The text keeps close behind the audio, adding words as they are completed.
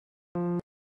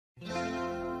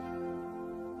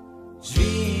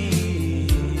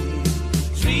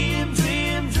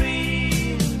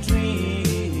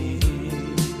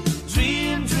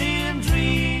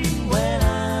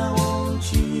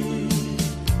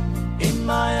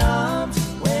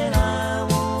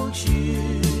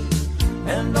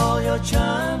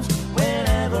Charms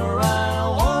whenever I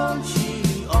want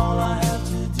you. All I have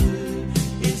to do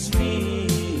is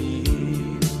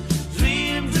dream,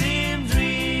 dream, dream,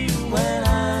 dream. When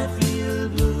I feel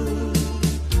blue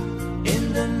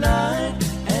in the night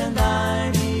and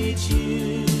I need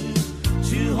you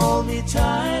to hold me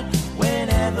tight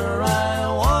whenever I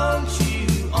want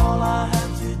you. All I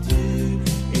have to do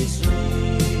is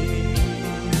dream.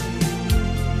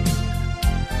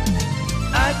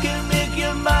 I can make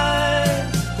you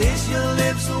mine. Taste your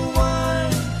lips of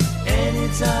wine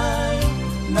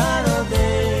anytime, night or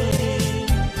day.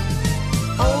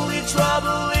 Only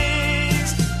trouble is,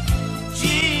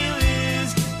 gee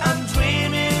whiz, I'm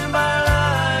dreaming my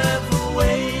life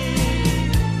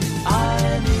away.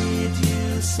 I need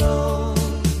you so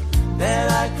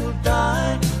that I could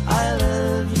die. I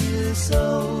love you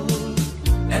so,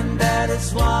 and that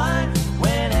is why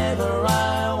whenever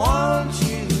I want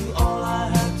you, all I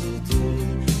have to do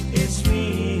is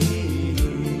dream.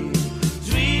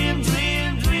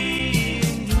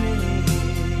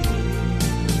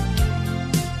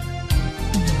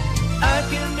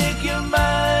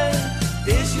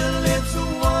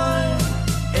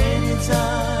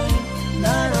 Time,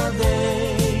 night or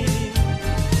day.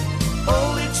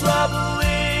 Only trouble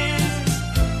is,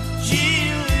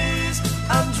 gee whiz,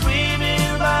 I'm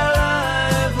dreaming my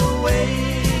life away.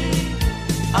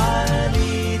 I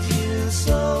need you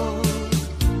so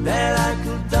that I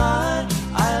could die.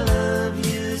 I love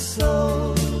you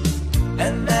so,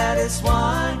 and that is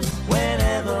why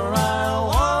whenever I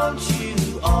want you,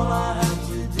 all I have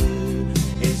to do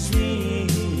is dream.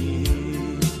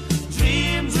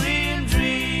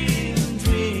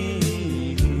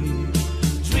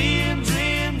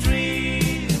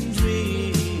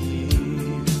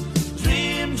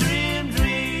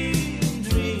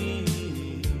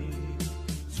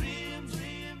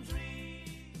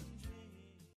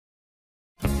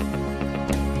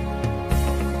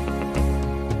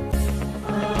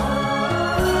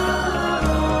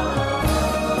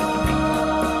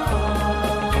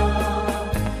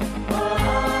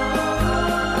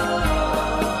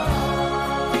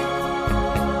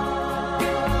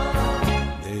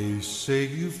 Say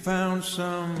you found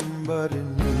somebody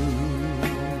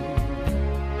new,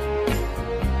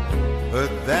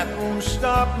 but that won't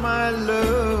stop my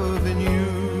loving you.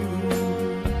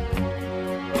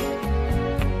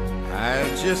 I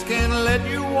just can't let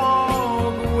you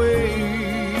walk away.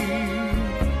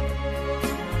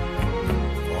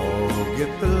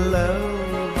 Forget the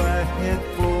love I had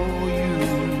for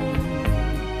you.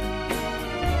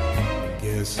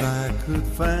 Guess I could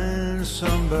find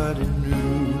somebody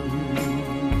new.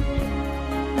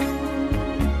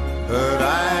 But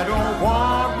I don't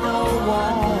want no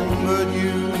one but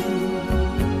you.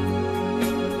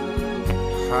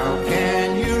 How can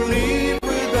you leave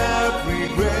without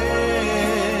regret?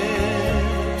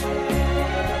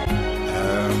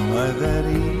 Am I that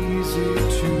easy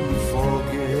to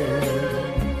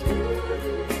forget?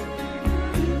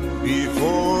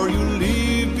 Before you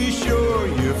leave, be sure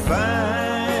you're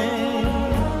fine.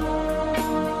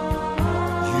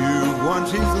 You want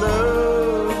his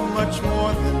love much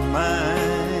more than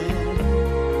mine,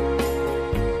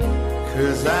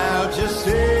 'cause I'll just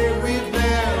say we've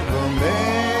never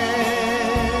met.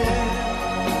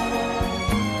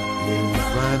 You'll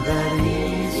find that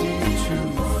easy to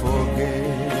forget.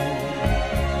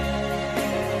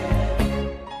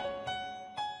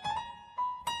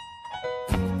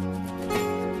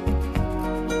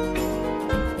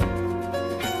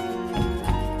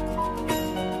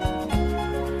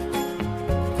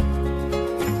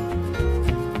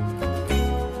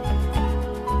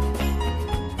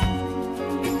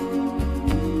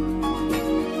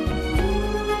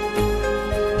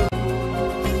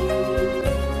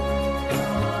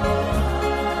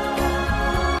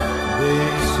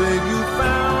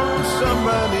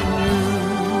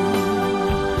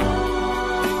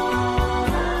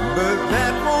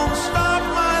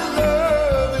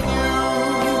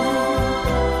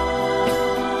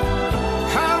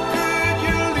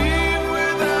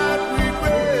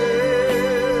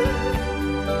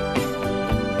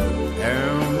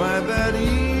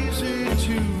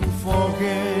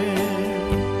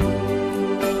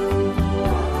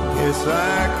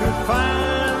 I could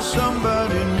find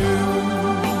somebody new,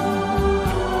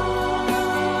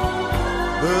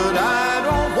 but I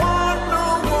don't want no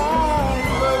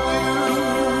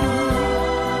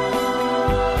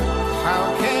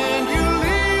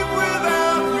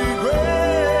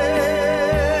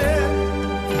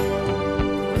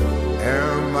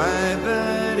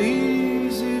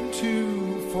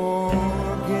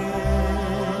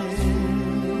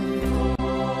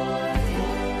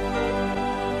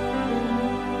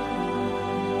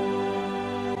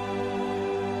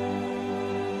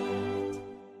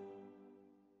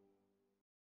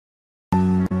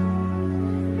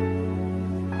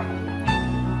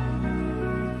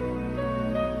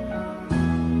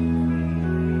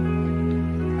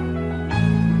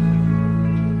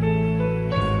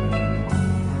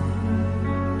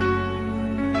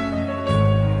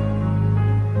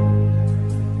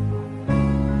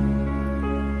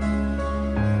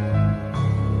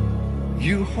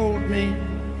me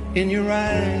in your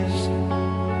eyes,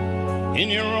 in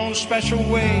your own special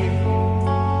way.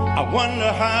 I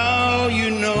wonder how you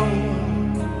know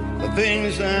the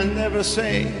things I never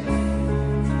say.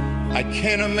 I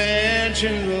can't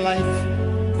imagine life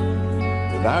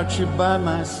without you by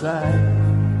my side.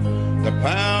 The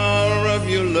power of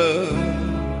your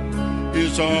love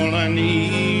is all I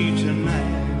need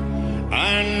tonight.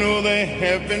 I know there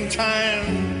have been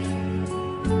times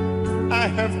I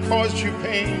have caused you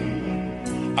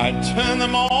pain. I turn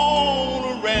them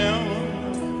all around.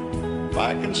 If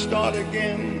I can start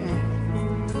again,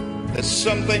 there's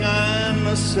something I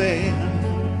must say.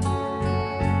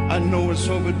 I know it's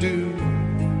overdue.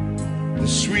 The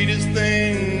sweetest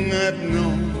thing I've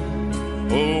known,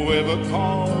 oh, ever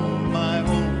called my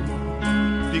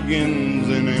own, begins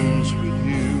and ends with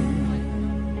you.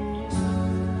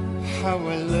 How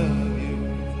I love you,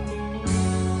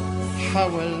 how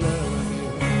I love you.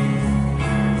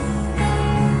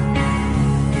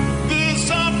 The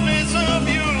softness of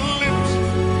your lips,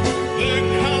 the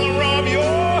color of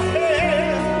your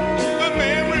hair, the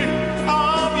memory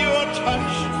of your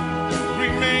touch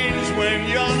remains when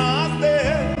you're not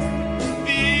there.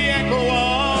 The echo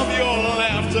of your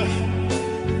laughter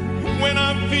when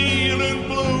I'm feeling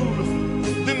blue,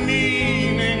 the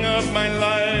meaning of my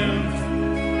life,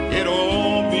 it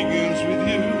all begins with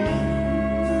you.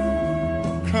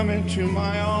 Come into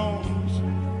my arms,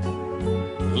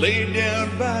 lay down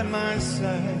by my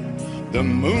side. The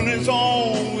moon is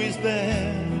always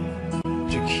there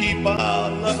to keep our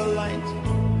love alight.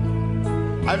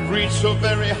 I've reached so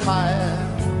very high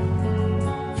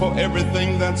for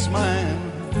everything that's mine,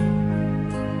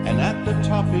 and at the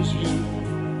top is you.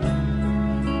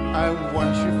 I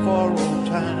want you for all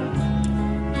time,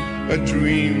 a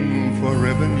dream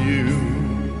forever new.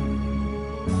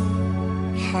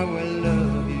 How I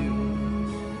love you,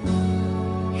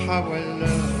 how I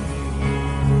love you.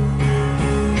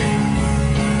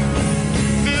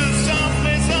 The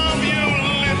softness of your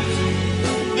lips,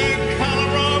 the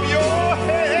color of your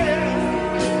hair,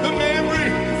 the memory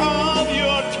of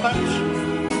your touch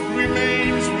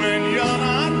remains when you're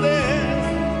not there.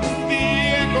 The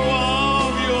echo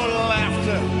of your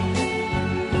laughter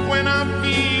when I'm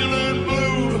feeling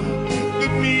blue, the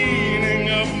meaning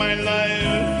of my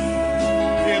life,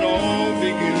 it all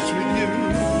begins with you.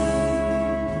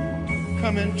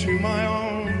 Come into my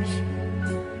arms,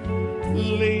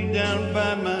 lay down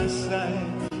by my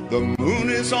side. The moon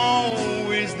is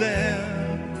always there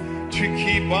to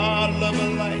keep our love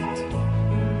alight.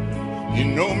 You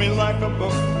know me like a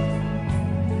book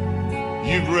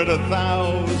you've read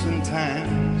 1,000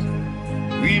 times.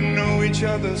 We know each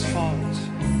other's hearts,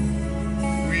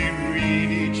 we read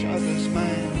each other's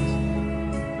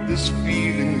minds. This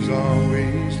feeling's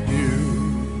always new.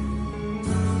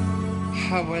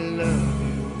 How I love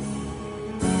you,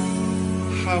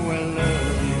 how I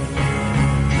love you.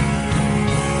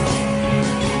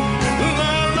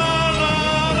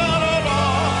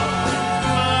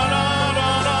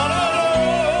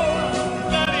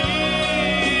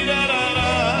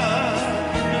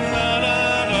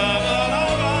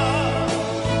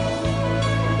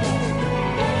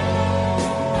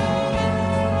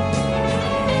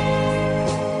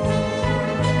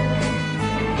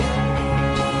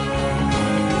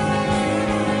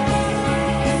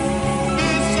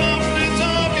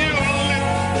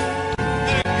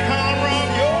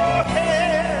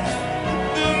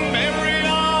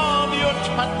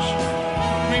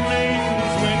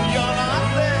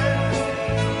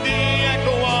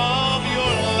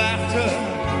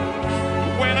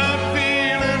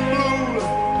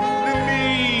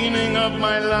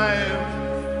 My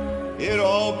life, it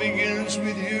all begins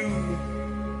with you.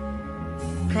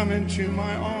 Come into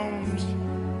my arms,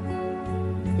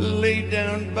 lay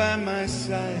down by my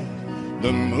side.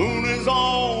 The moon is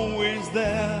always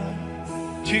there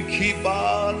to keep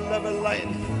our love alight.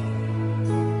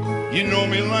 You know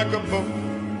me like a book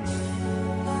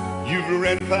you've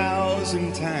read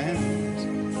 1,000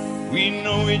 times. We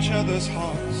know each other's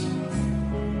hearts,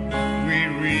 we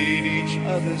read each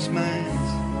other's minds.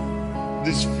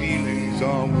 This feeling's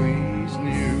always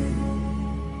new.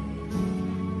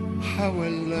 How I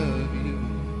love you.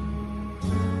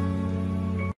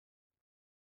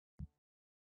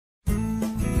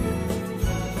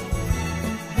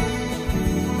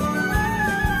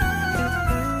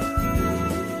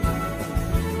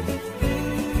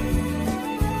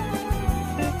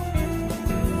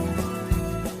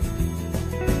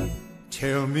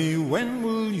 Tell me, when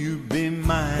will you be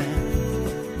mine?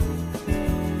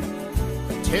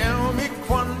 Tell me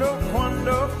quando,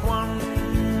 quando,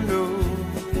 quando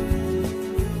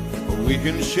we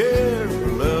can share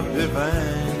love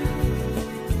divine.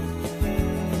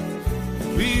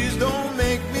 Please don't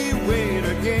make me wait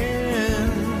again.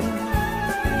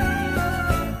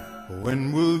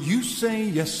 When will you say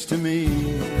yes to me?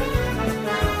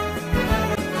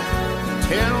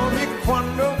 Tell me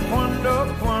quando, quando,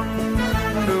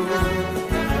 quando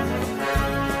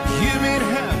you mean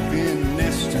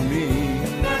happiness to me.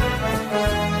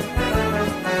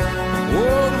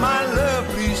 Oh, my love,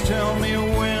 please tell me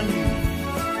when.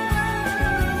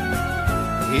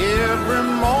 Every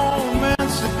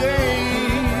moment's a day.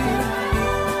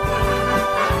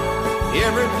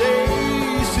 Every day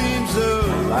seems a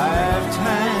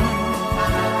lifetime.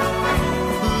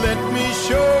 Let me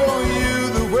show you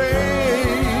the way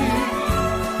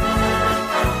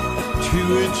to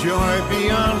a joy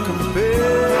beyond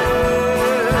compare.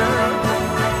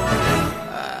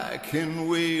 I can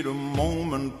wait a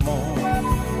moment more.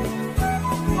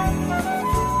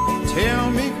 Tell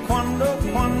me quando,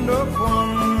 quando,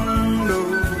 quando.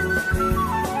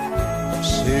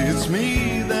 Say it's me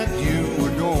that you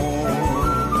adore.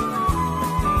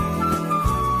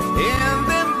 And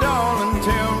then, darling,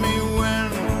 tell me when.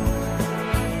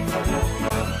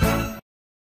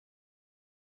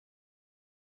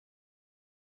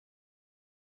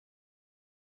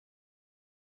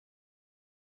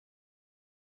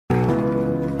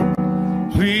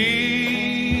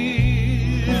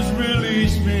 Please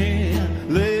release me,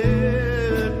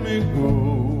 let me go.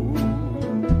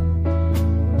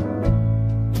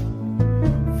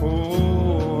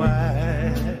 For I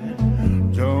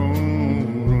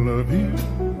don't love you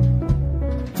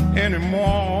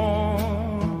anymore.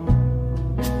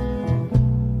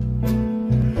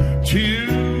 To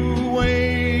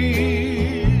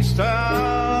waste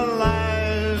our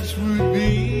lives would be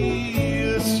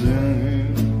a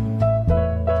sin.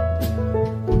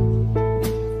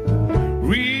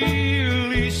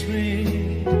 Release me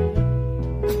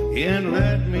and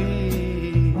let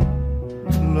me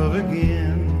love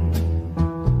again.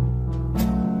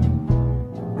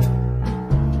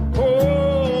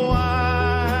 Oh, I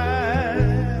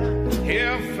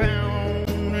have found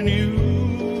a new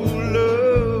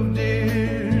love,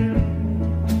 dear,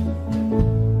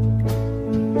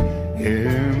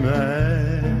 and I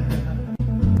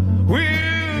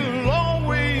will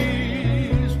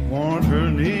always want her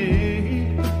near.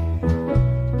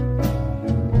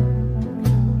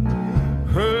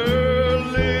 Her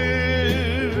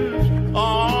lips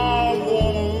are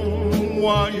warm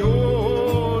while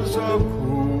yours are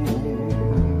cold.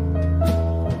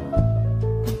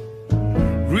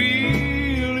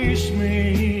 Release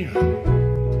me,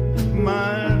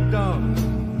 my darling,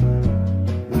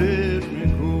 let me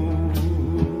go.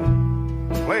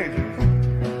 Play it.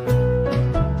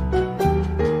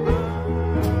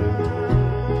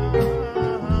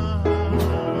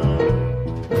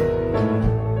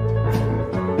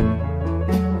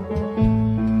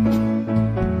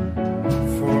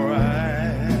 For I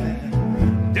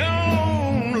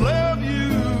don't love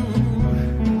you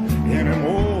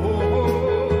anymore.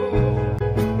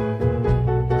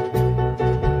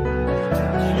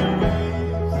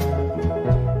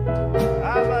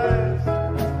 I lied.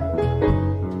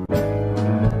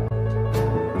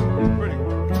 Pretty.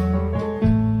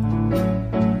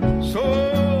 So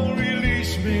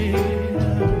release me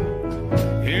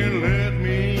and let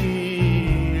me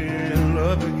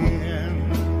love again.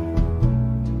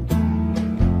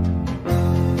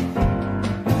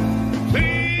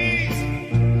 Please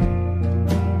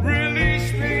release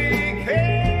me,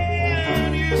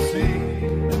 can you see?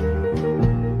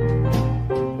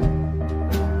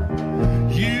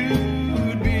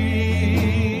 You'd be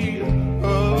a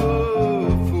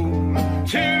fool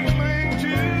to cling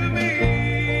to me.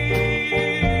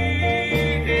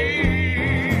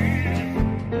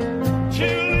 To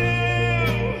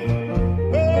live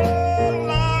a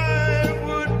life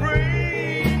would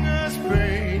bring us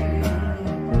pain.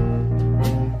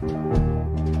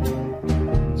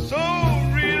 So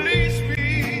release me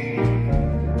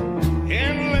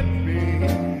and let me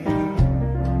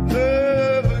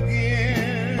love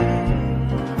again.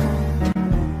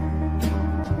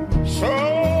 So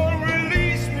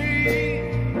release me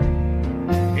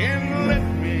and let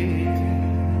me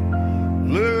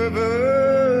love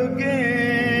again.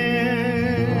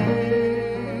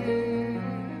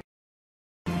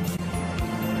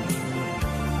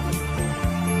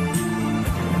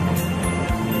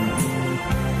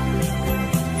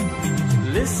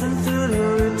 Listen to the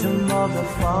rhythm of the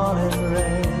falling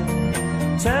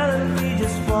rain, telling me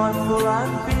just what will I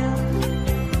feel.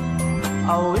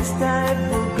 I wish that it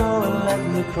would go and let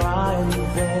me cry in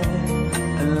vain,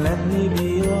 and let me be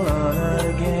alone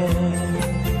again.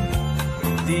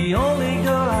 The only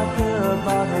girl I care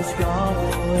about has gone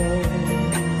away,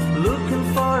 looking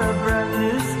for a brand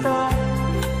new start.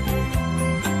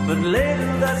 But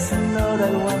little does she know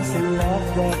that once she left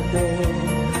that day,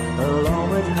 along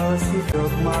with her she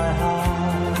broke my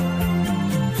heart.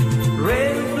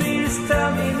 Rain, please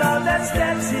tell me now that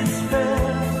it's fair,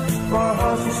 for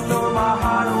her she stole my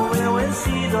heart away when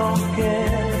she don't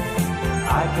care.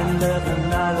 I can live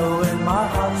another in my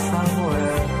heart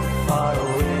somewhere far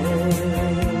away.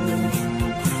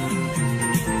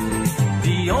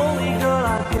 The only girl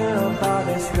I care about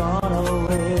has gone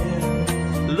away,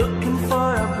 looking for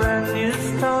a brand new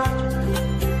start.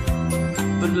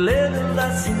 But little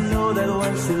does she know that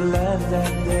when she left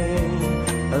that day,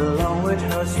 along with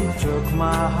her she took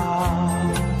my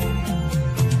heart.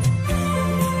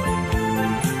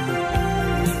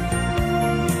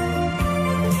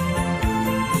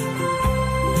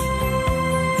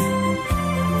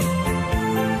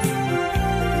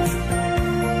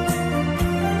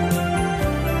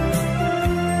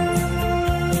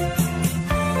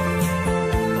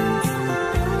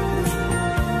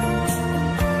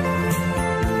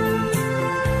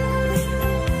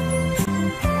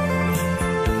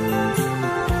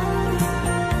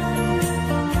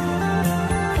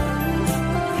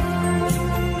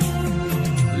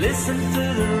 Listen to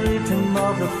the rhythm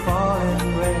of the falling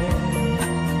rain,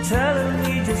 telling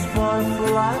me just one for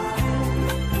life.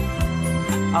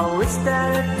 I wish that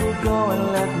it would go and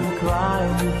let me cry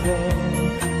in vain,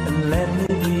 and let me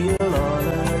be alone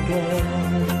again.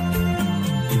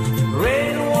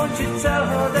 Rain, won't you tell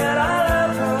her that I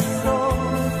love her so?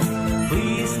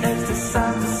 Please ask the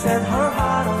sun to set her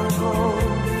heart on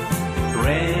gold.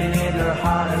 Rain in her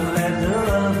heart and let the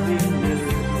love be new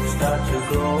start to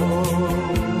grow.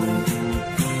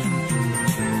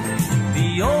 The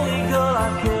only girl I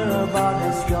care about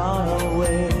has gone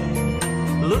away,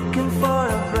 looking for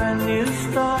a brand new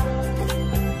start.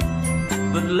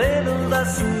 But little does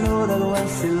she know that when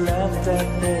she left that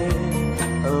day,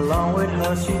 along with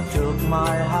her she took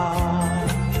my heart.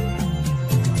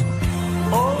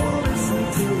 Oh, listen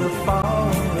to the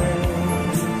falling rain.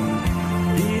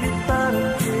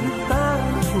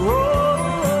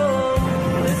 Oh,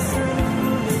 listen,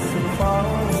 listen,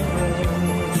 falling rain.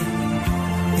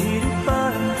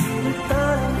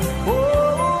 Oh,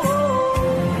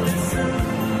 listen,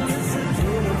 listen to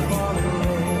the falling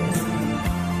rain.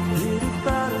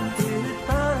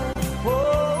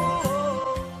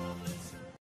 Oh,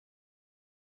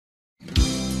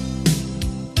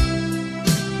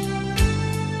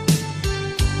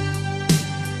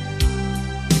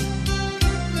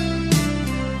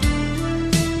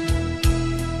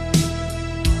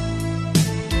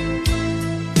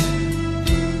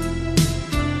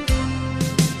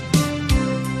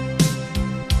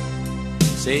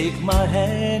 take my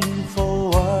hand for a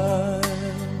while,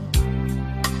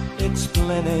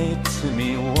 explain it to me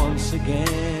once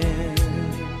again,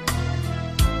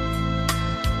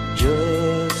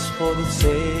 just for the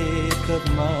sake of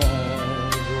my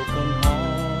broken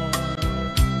heart.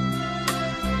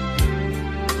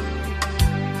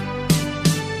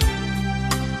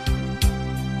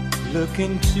 Look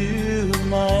into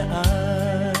my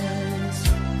eyes,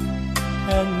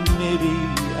 and maybe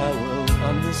I will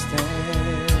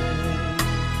understand.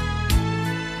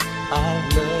 Our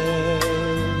love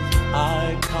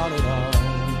I counted on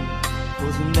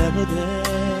was never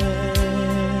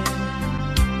there.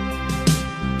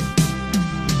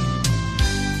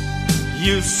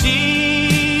 You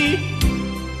see,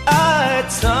 I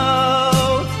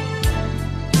thought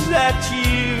that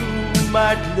you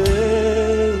might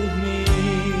love me,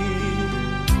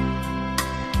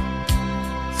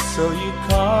 so you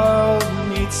called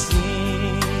me, it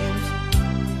seems,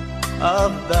 a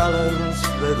balance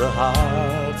with a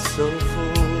heart so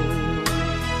full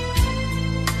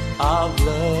of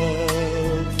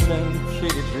love and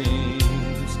pretty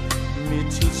dreams, me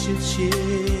teach you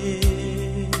cheer.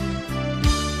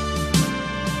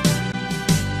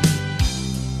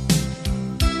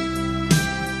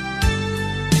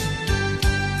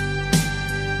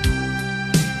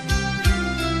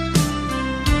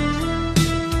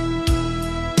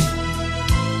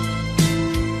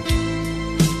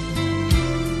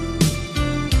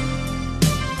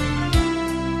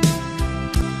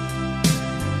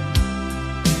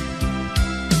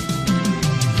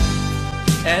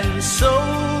 And so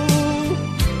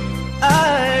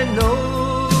I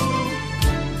know,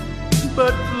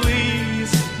 but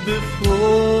please,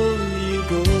 before you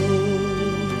go,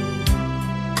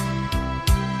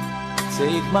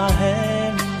 take my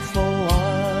hand for a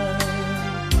while,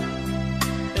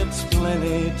 explain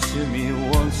it to me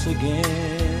once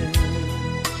again,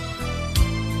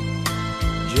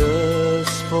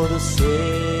 for the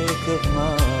sake of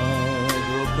my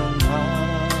broken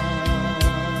heart.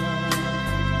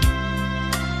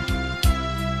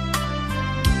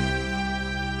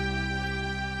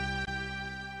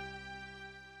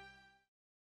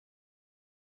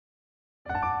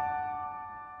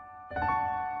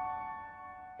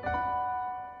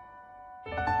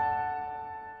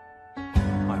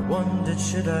 I wondered,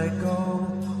 should I go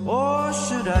or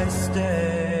should I stay?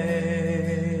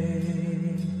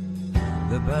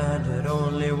 The band had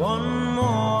only one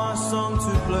more song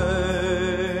to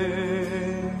play.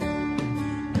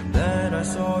 And then I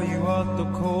saw you at the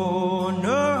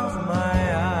corner of my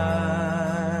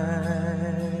eye.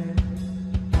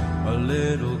 A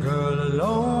little girl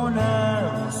alone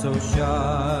and so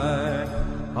shy.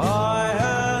 I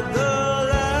had the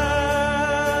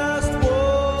last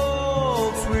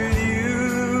waltz with you.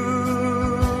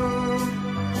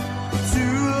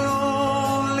 Two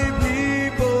lonely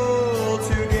people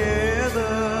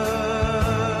together.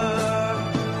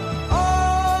 I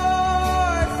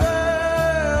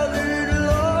fell in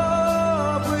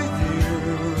love with you.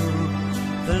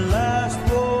 The last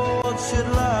waltz should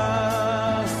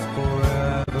last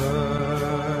forever.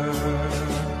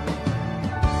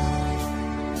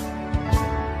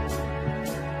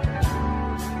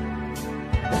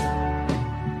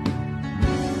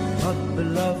 But the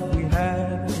love we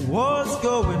had was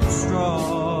going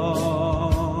strong.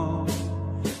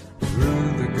 Through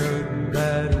the good and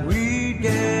bad we'd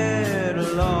get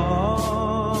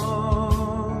along.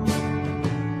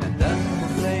 And then the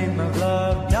flame of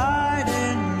love died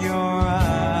in your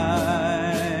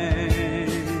eyes.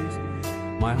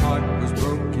 My heart was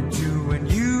broken too when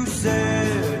you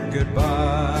said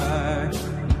goodbye.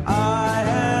 I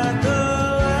had the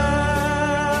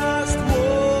last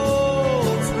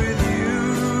waltz with you.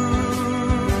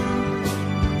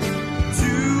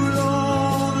 Two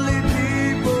lonely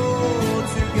people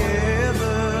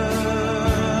together.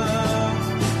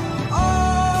 I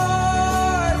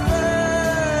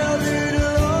fell in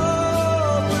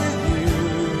love with you.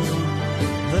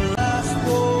 The last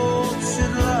waltz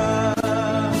should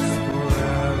last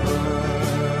forever.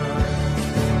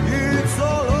 It's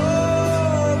all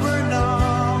over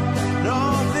now,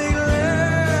 nothing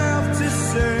left to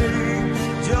say,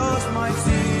 just my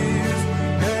tears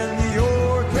and the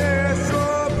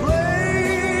orchestra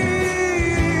playing.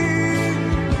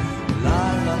 La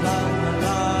la la la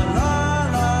la la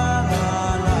la la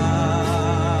la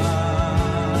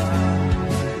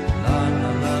la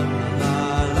la la la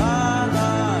la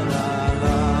la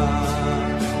la.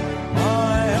 I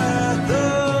had the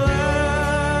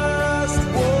last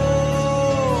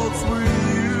waltz with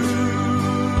you.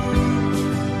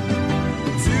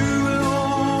 Two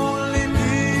lonely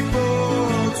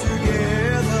people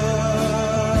together.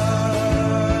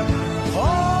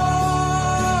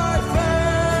 I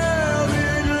fell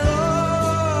in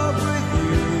love with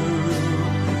you.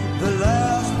 The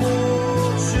last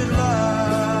waltz should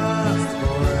last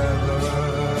forever.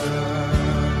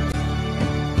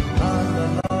 La la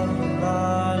la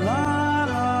la la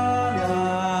la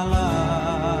la la.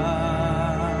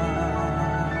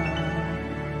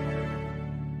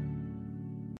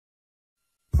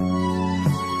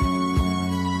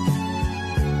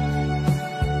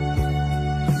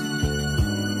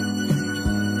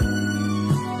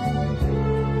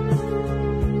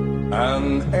 An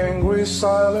angry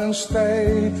silence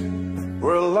stayed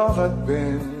where love had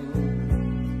been,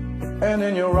 and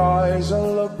in your eyes a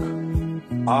look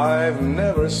I've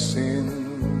never seen.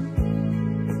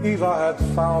 If I had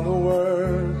found the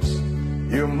words,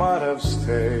 you might have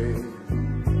stayed.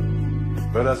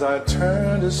 But as I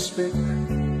turned to speak,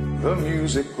 the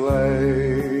music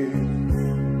played.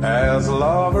 As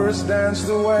lovers danced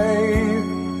away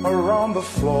around the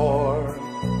floor,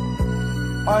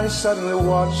 I suddenly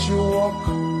watched you walk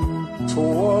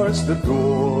towards the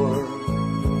door.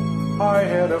 I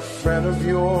had a friend of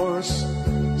yours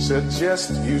suggest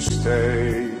you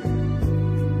stay.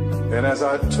 And as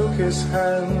I took his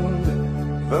hand,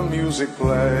 the music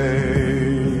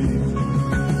played.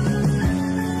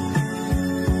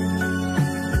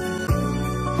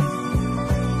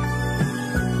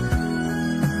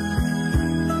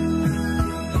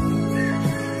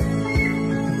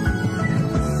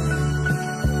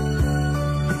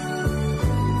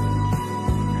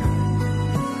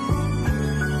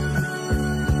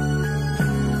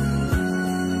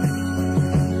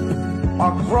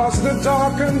 Across the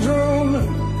darkened room,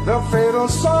 the fatal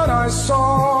sign I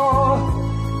saw.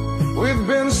 We've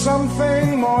been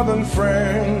something more than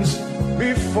friends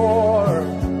before.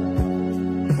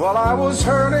 While I was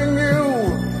hurting you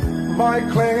by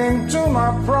clinging to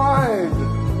my pride,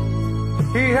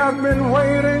 He had been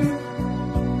waiting,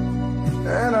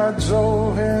 and I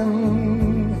drove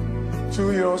him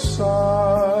to your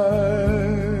side.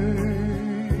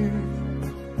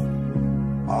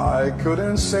 I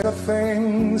couldn't say the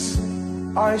things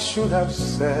I should have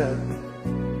said,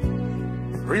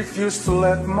 refused to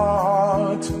let my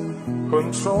heart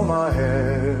control my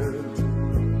head.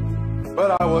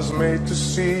 But I was made to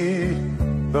see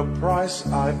the price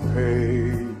I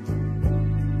paid.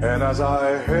 And as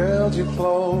I held you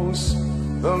close,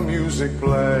 the music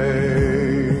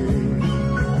played.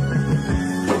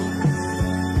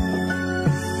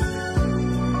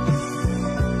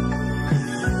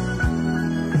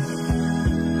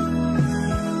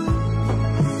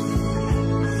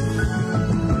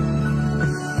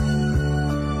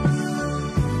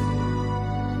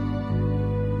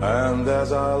 And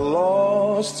as I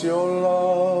lost your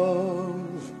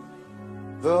love,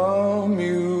 the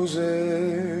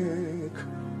music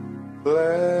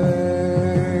played.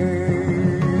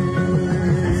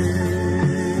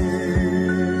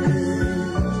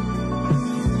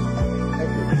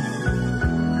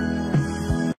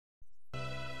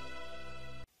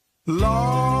 Lord,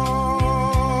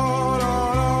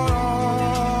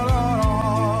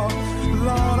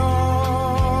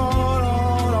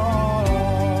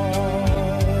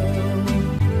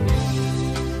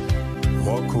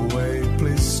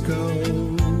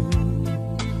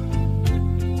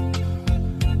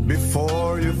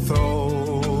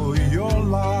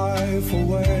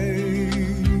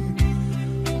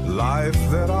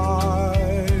 that I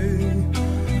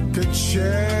could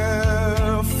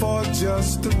share for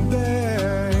just a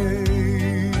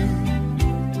day.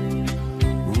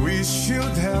 We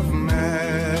should have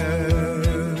met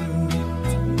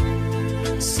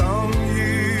some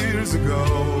years ago.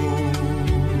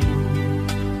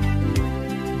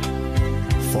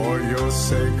 For your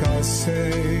sake I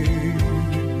say,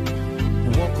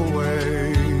 walk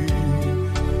away,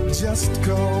 just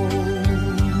go.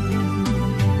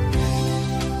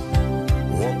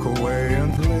 Walk away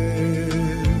and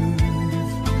live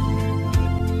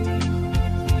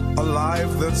a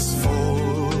life that's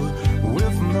full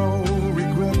with no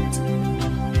regret.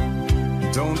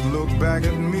 Don't look back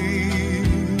at me,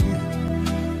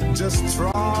 just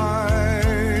try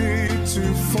to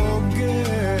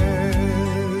forget.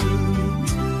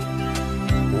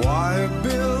 Why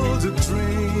build a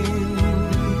dream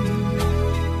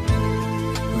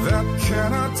that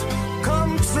cannot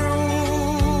come true?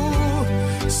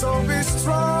 So be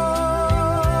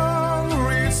strong,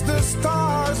 reach the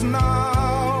stars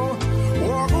now.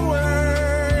 Walk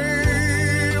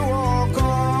away, walk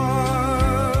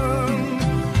on.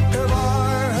 If I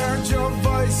heard your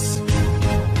voice,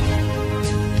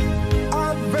 I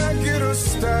beg you to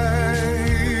stay.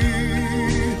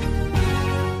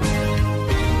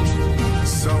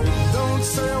 So don't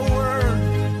say a word,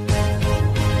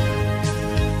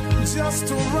 just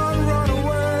to run away.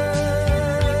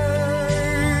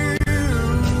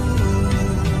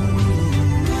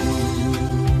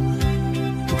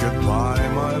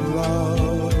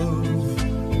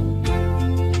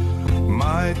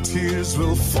 Tears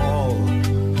will fall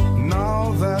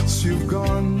now that you've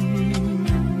gone.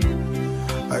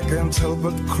 I can't help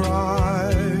but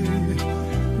cry,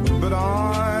 but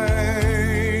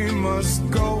I must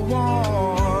go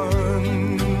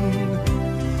on.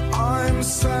 I'm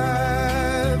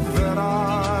sad that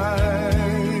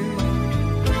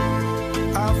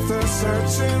after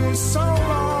searching so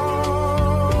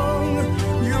long,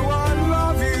 I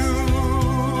love you,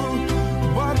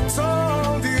 but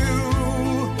told you.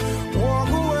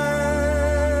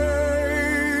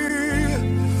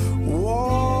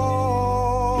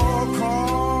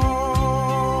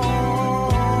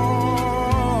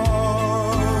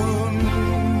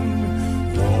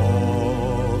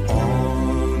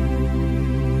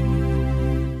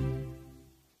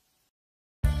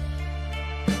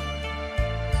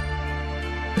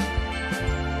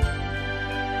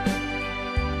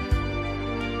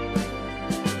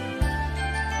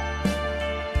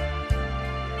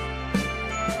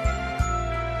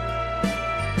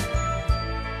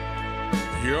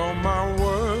 You're my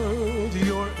world,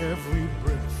 your every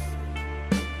breath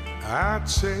I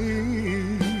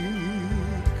take.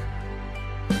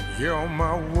 You're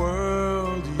my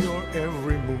world, your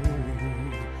every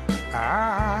move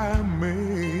I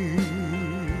make.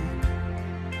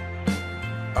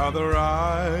 Other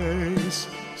eyes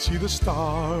see the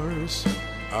stars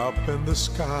up in the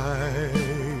sky,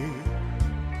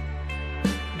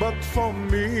 but for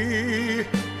me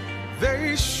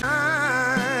they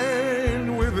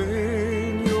shine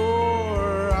within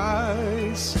your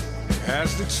eyes.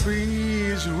 As the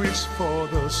trees always reach for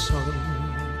the sun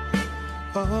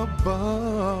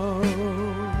above.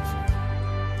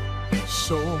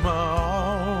 So my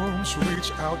arms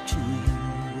reach out to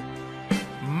you,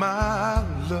 my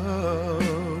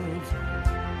love.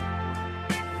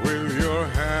 With your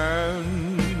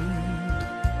hand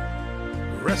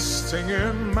resting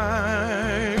in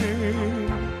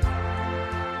mine,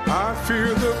 I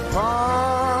feel the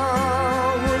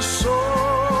power so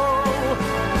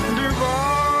divine.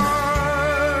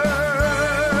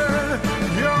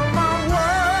 You're my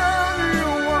world,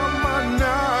 you are my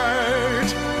night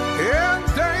and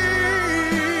day.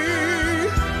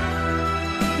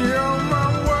 You're my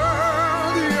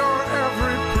world, your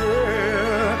every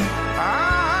prayer I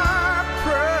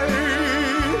pray.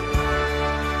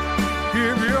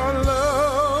 If your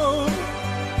love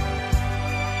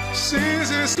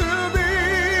ceases to be,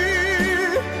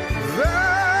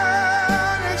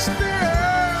 then it's the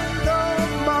end of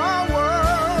my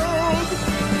world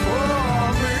for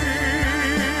me.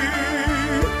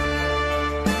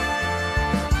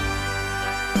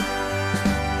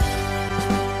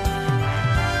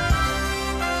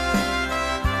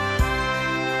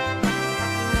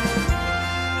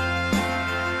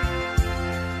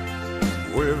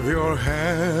 With your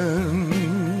hand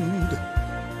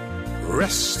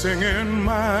resting in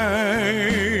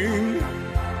mine,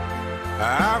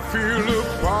 I feel a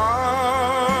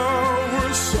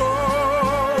power so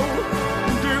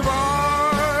divine.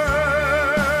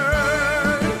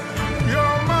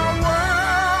 You're my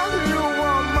world, you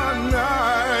are my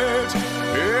night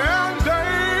and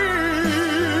day.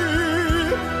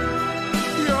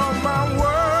 You're my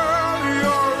world,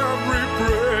 your every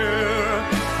prayer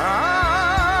I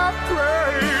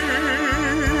pray.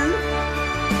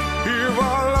 If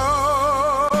our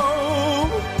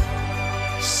love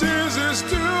ceases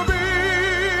to be,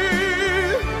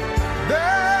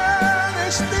 then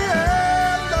it's the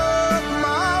end of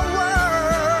my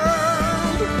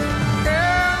world,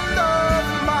 end of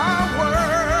my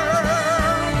world,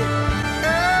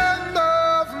 end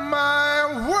of my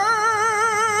world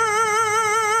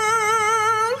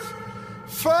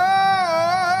for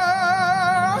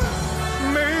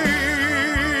me.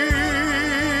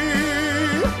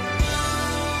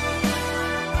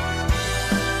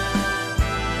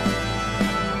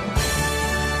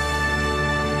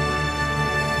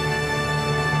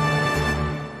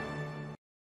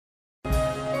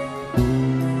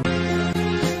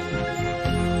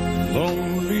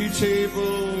 Lonely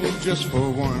table just for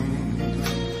one,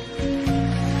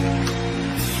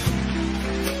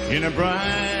 in a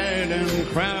bright and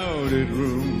crowded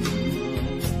room,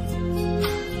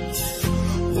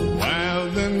 while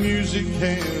the music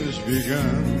has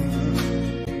begun.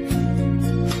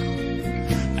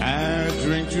 I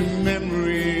drink to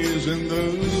memories in the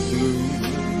blue,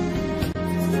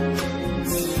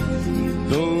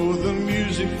 though the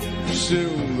music's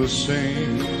still the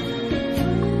same.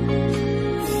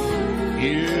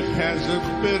 It has a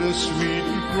bittersweet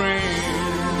refrain.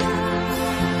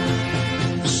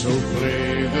 So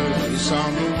play the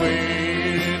song the way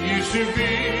it used to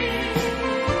be,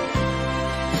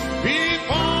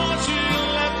 before she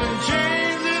left and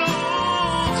changed it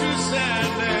all to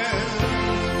sadness.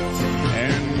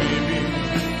 And maybe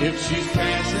if she's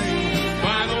passing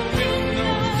by the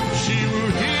window, she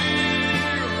will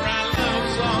hear our love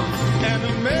song and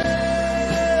the melody.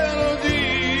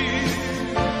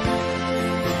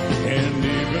 And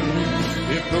even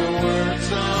if the words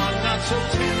are not so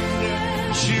tender,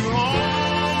 she will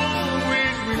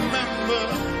always remember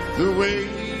the way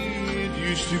it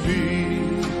used to be.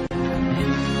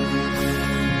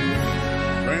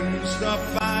 Friends stop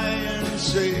by and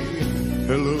say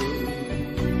hello,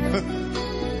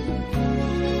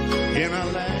 and I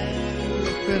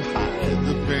laugh and hide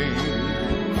the pain.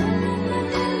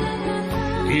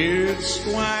 It's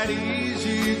quite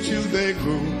easy till they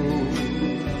go.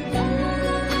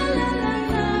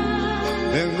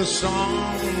 Then the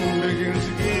song begins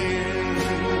again.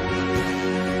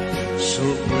 So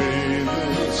play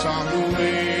the song the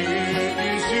way it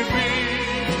used to be,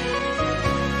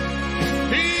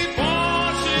 before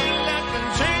she left and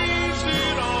changed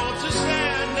it all to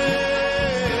sadness.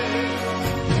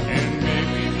 And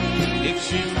maybe if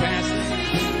she's passing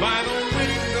by the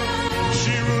window,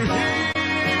 she will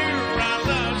hear our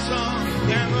love song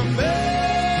and the melody.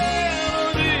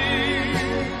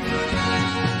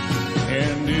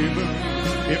 And even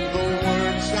if the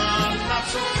words are not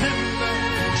so tender,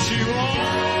 she will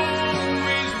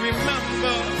always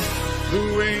remember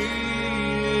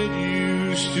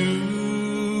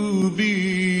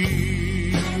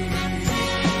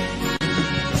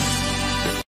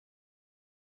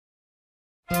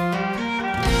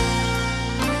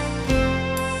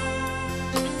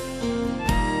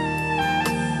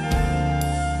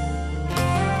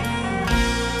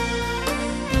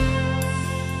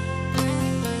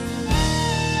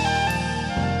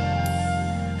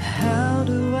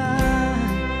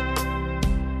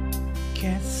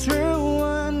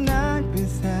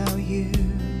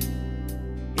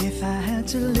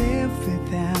live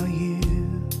without you?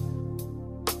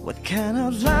 What kind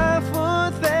of life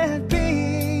would that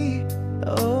be?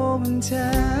 Oh, in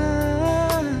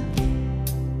time,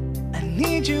 I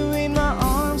need you in my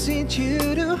arms, need you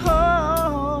to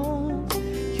hold.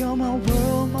 You're my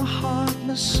world, my heart,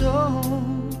 my soul.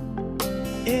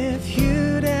 If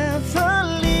you'd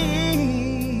ever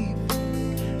leave,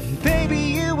 baby,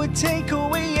 you would take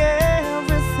away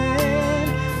everything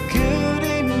good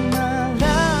in my life.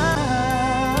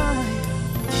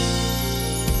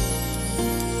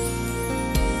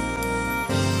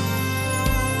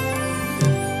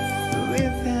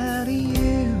 Without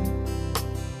you,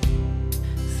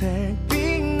 there'd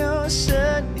be no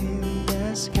sun in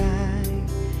the sky.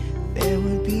 There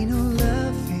would be no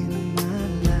love in my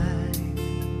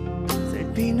life.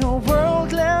 There'd be no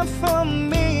world left for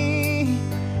me.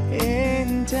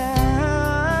 And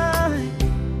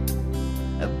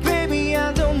baby,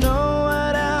 I don't know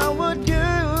what I would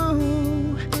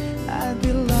do. I'd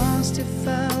be lost if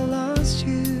I lost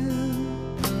you.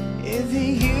 If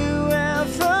you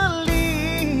ever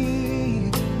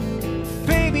leave,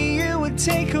 baby, you would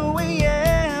take away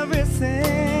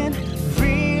everything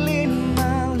real in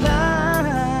my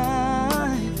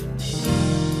life.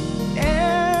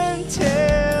 And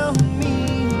tell me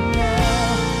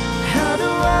now, how do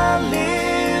I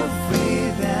live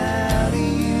without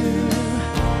you?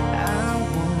 I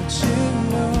want to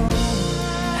know.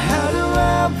 How do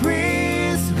I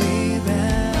breathe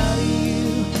without you?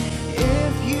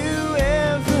 If you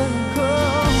ever go,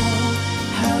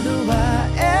 how do I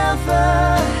ever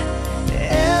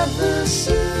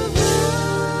survive?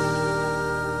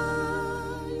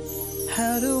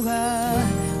 How do I,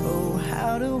 oh,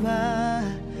 how do I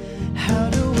live?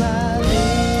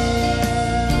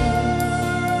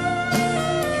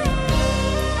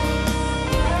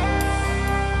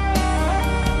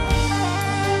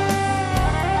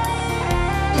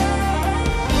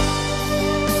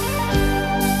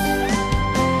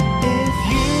 If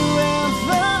you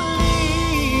ever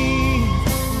leave,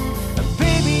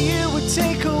 baby, you would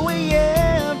take away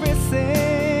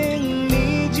everything.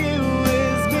 Need you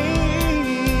with me,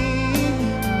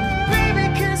 baby,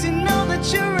 'cause you know that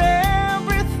you're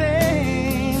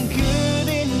everything good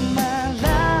in my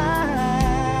life.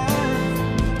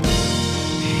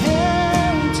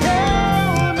 And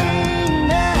tell me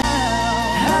now,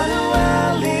 how do I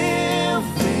live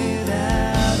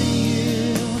without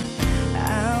you?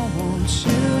 I want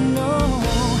to know.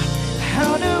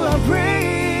 How do I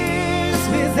breathe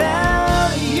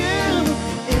without you?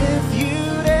 If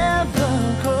you'd ever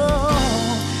go,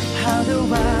 how do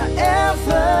I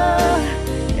ever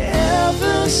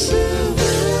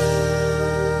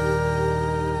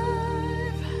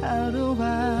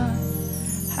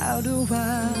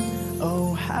survive?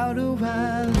 Oh, how do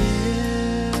I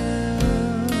live?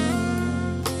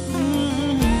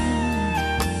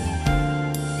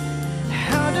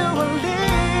 How do I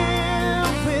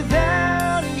live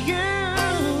without you?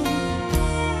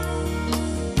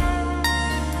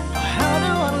 How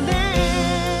do I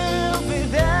live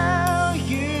without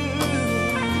you?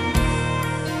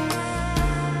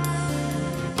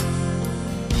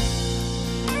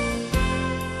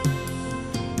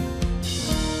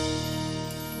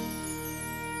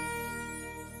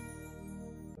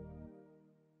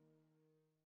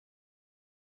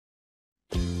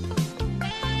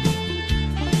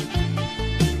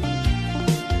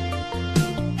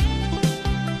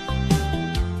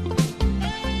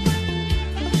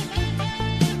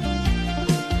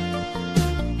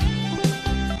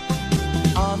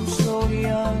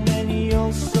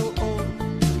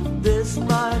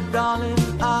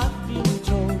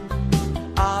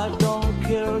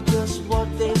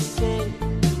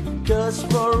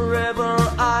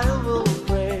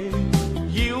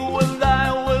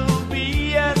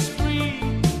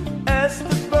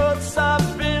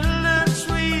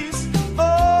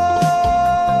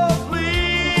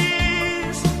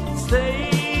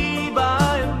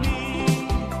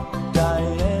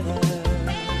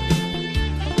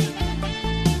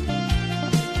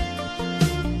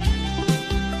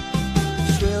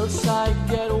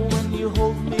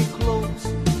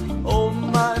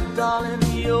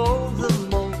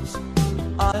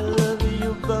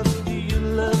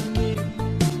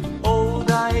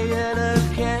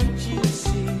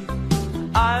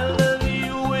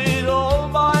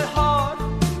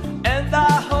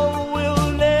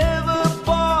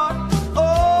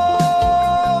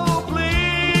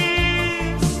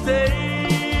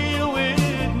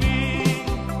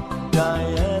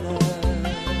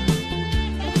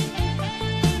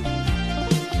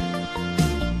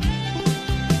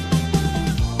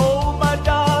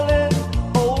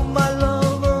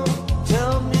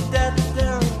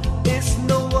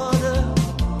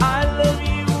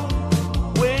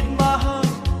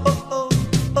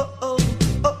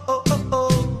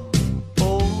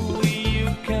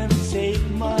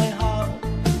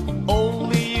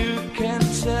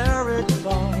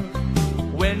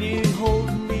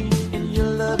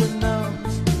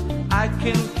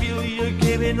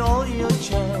 all your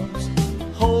charms.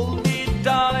 Hold me,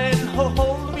 darling,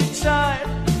 hold me tight.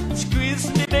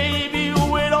 Squeeze me, baby,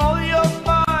 with all your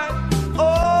might.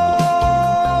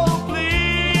 Oh,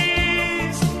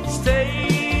 please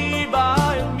stay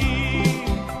by me,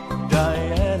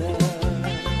 Diana.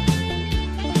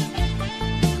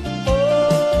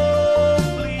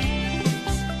 Oh,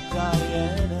 please,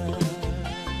 Diana.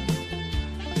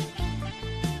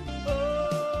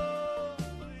 Oh,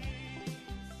 please,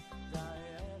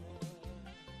 Diana.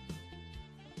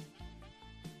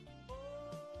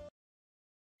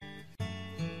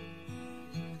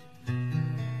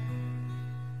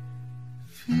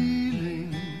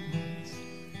 Feelings,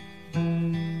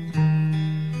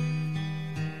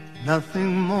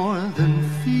 nothing more than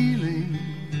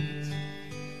feelings,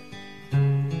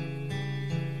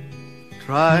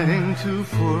 trying to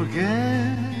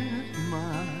forget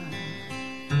my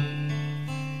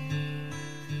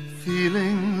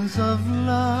feelings of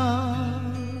love.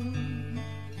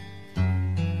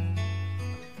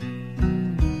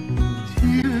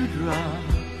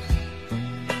 Teardrops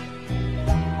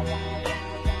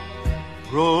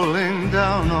rolling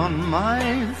down on my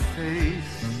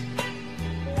face,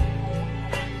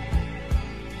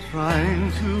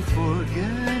 trying to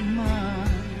forget my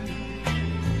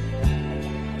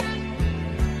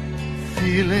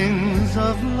feelings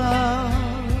of love.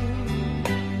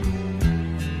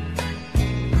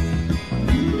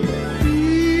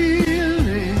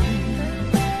 Feelings,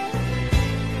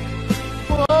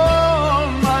 all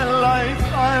my life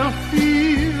I'll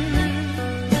feel it.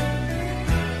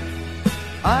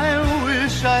 I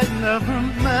wish I'd never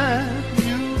met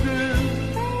you, girl.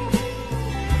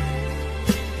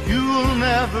 You'll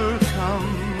never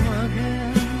come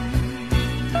again.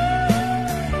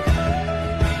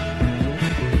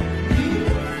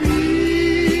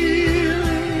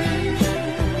 Feelings,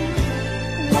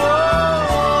 whoa,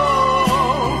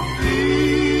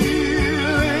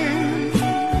 feelings,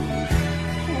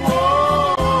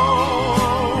 whoa,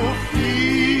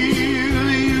 feel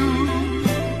you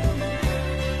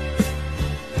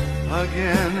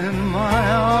again in my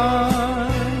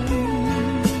arms.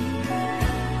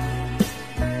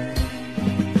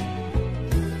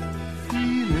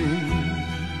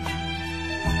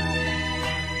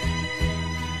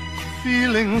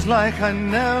 Feelings like I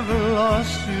never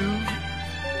lost you,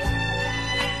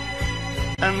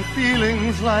 and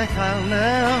feelings like I'll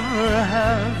never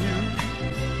have you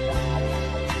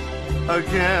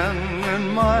again in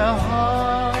my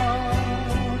heart.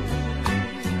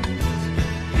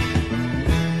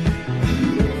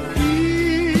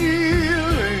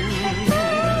 Feelings,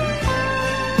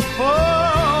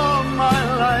 for my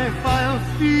life I'll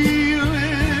feel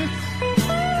it.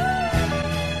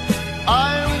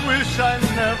 I wish I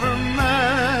never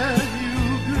met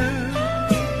you, girl.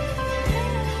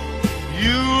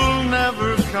 You'll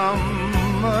never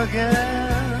come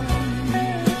again.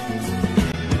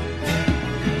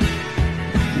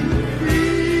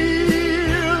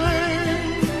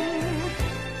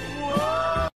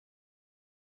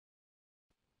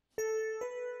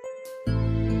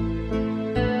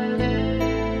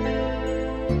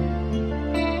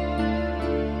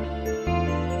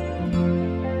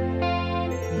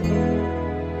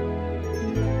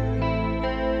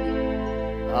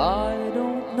 I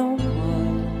don't know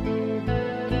why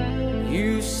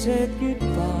you said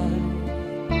goodbye.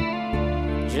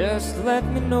 Just let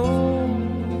me know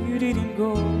you didn't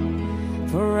go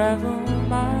forever,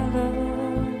 my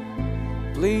love.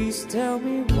 Please tell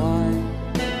me why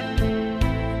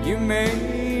you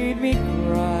made me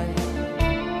cry.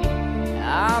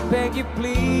 I beg you,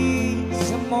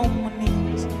 please, I'm on my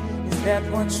knees. Is that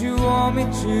what you want me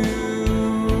to?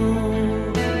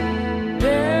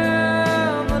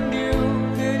 Never knew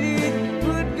that it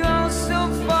would go so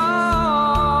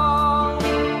far.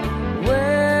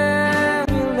 Where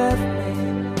you left me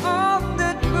on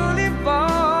that boulevard.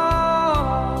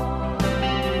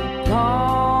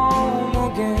 Come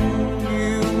again,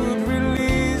 you would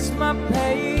release my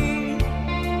pain.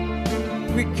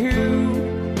 We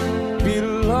could be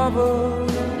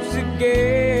lovers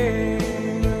again.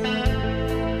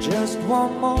 Just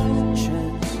one more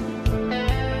chance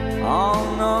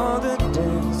on other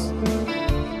days,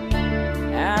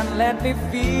 and let me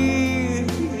feel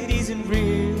it isn't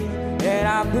real that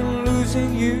I've been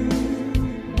losing you.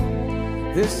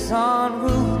 The sun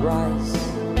will rise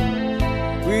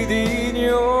within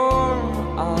your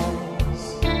eyes.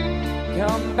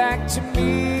 Come back to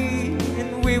me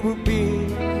and we will be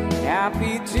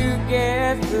happy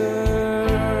together.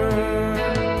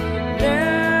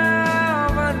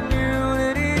 Never knew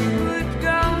that it would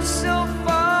go so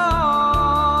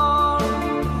far.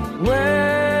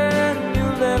 Where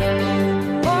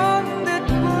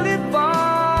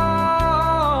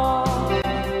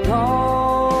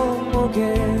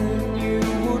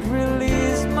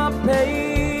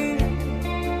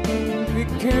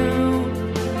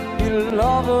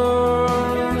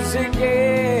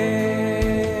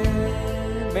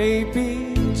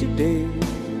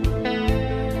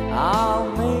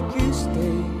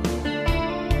stay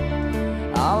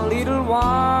a little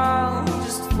while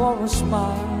just for a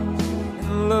smile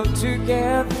and look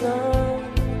together.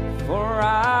 For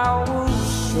I will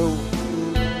show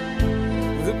you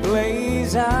the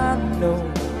place I know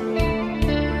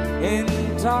in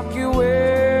Tokyo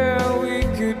where we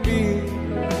could be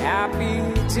happy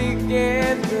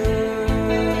together.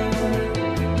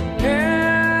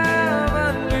 Never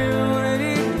knew that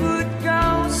it would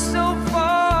go so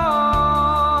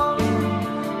far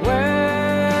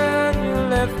when you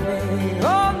left me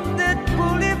on that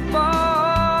boulevard.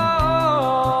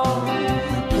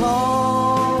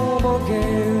 Come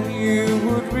again, you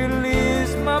would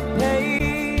release my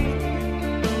pain.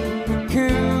 We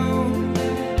could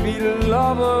be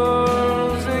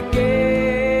lovers again.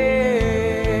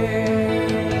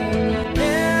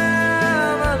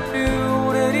 Never knew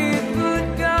that it would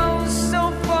go so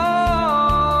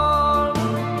far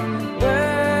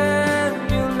when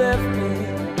you left me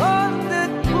on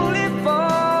that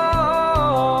boulevard.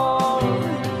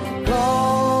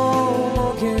 Come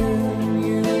again,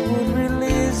 you would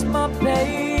release my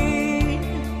pain.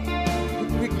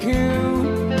 We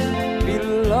could be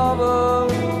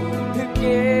lovers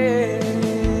again.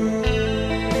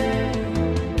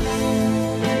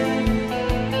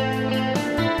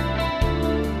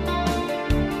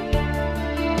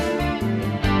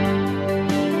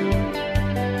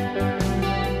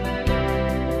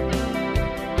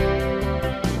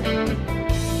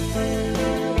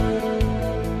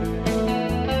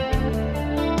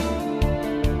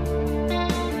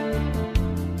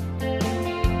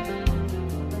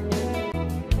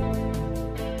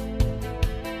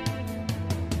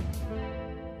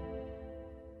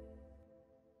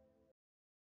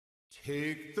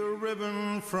 Take the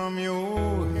ribbon from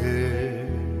your head,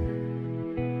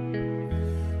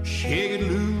 shake it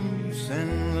loose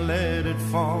and let it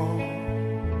fall.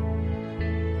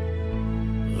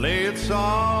 Lay it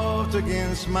soft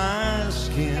against my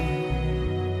skin,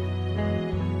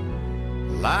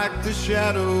 like the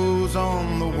shadows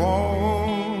on the wall.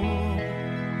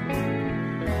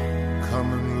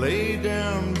 Come and lay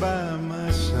down by my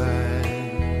side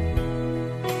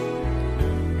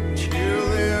till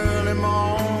the early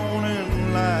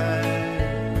morning light.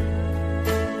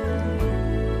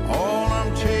 All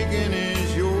I'm taking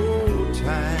is your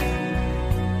time.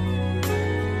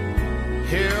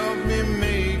 Help me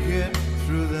make it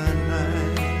through the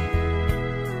night.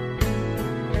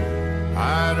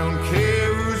 I don't care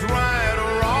who's right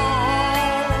or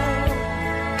wrong.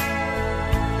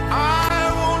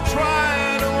 I won't try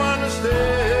to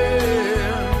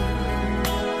understand.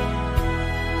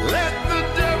 Let the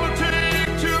devil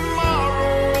take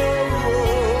tomorrow.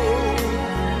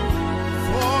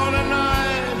 For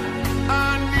tonight I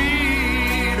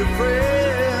need a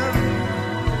friend.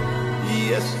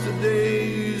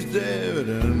 Yesterday's dead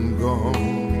and gone,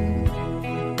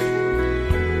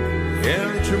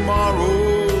 and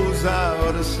tomorrow's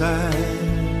out of sight.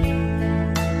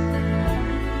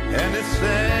 And it's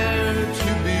sad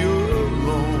to be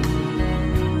alone,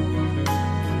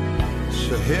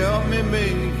 so help me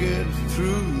make it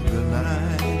through the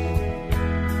night.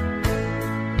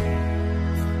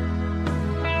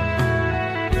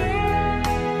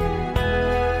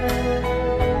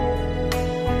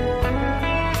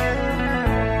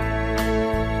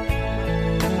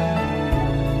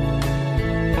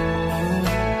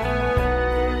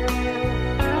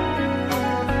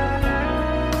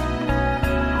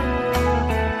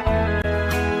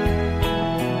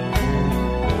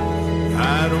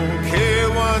 I don't care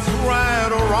what's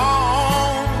right or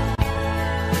wrong,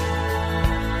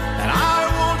 and I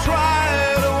won't try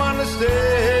to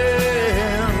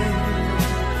understand.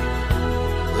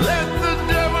 Let the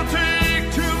devil take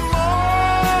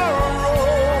tomorrow.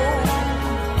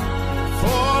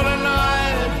 For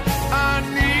tonight I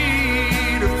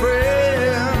need a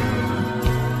friend.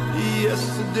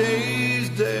 Yesterday's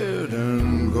dead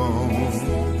and gone,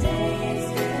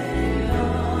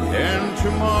 and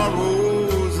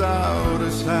tomorrow's out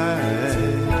of sight.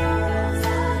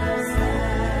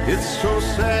 It's so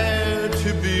sad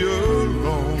to be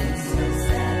alone.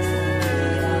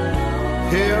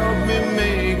 Help me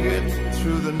make it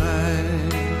through the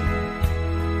night.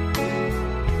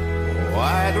 Oh,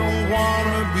 I don't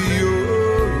wanna be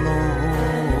alone.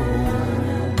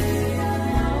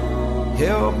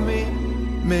 Help me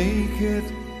make it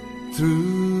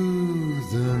through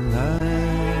the night.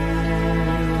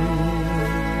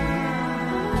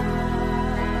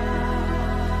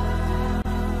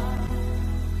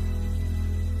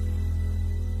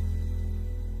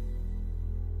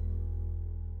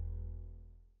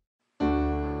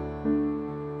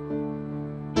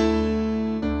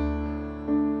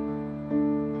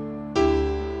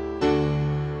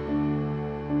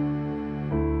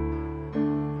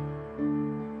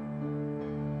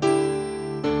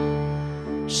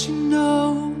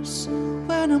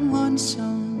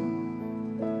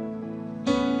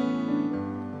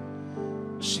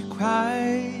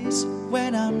 cries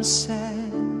when I'm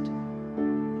sad.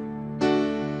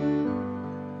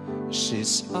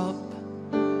 She's up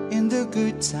in the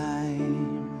good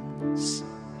times.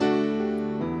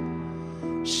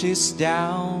 She's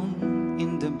down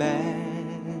in the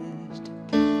bad.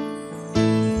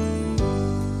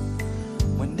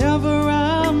 Whenever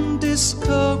I'm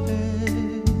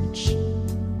discouraged,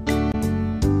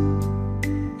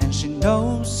 and she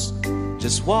knows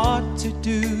just what to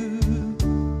do.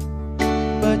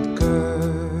 But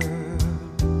girl,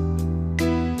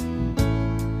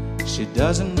 she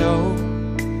doesn't know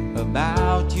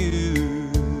about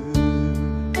you.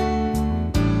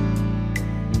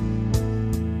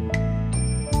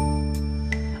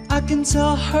 I can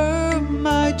tell her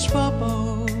my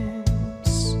troubles.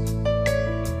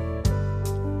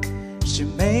 She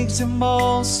makes them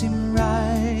all seem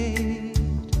right.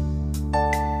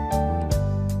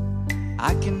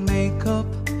 I can make up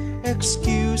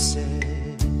excuses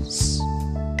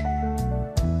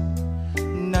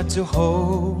not to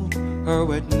hold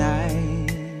her at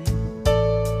night.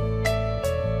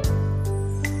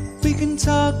 We can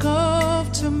talk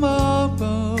of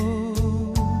tomorrow.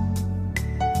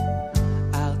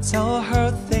 I'll tell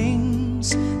her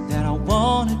things that I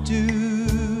wanna do.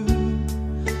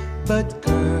 But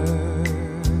girl,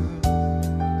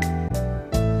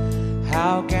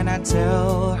 how can I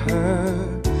tell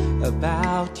her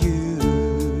about you?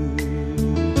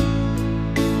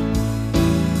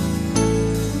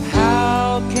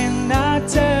 How can I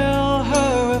tell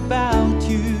her about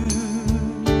you?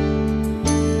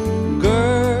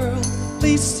 Girl,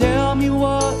 please tell me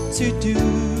what to do.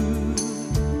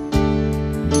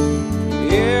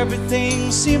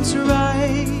 Everything seems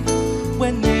right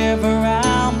whenever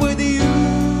I'm with you.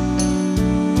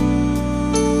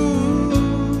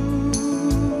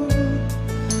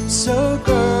 So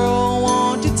girl,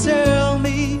 won't you tell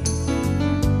me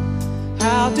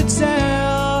how to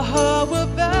tell her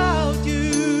about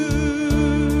you?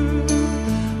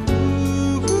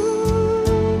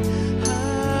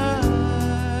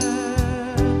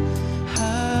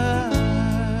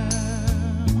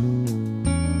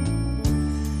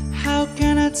 How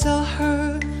can I tell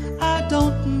her I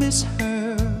don't miss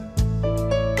her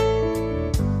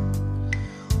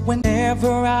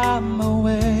whenever I'm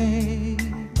away?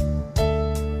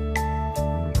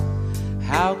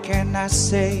 How can I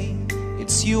say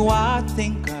it's you I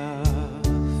think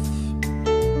of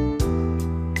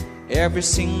every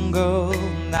single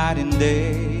night and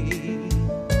day?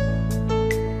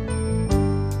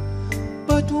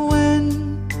 But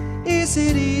when is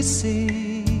it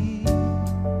easy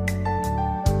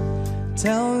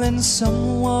telling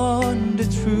someone the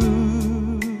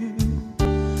truth?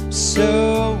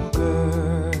 So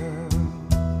girl,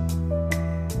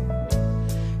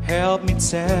 help me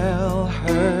tell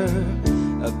her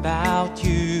about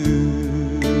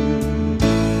you.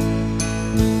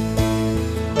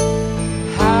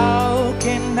 How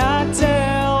can I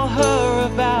tell her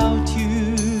about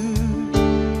you?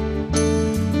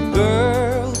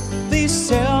 Girl, please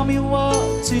tell me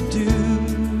what to do.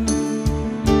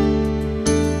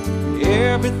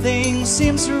 Everything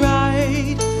seems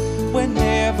right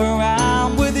whenever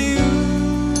I'm with you.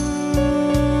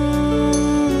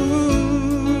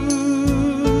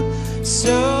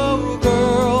 So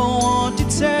girl, won't you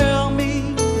tell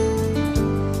me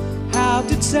how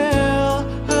to tell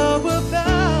her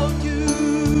about you?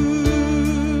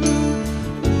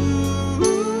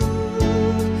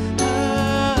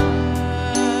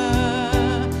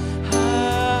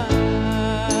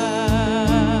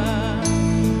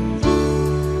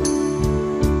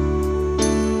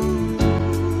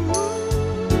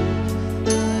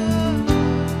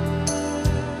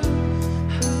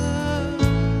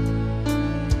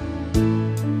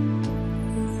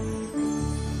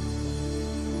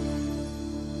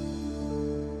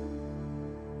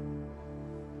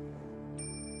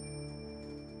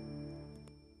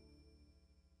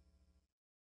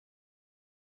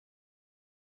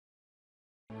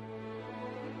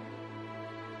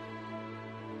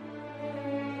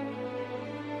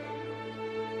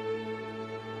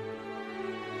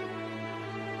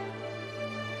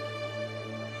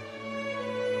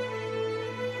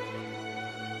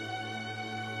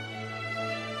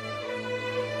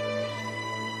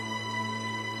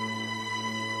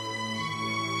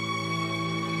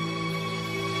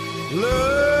 Love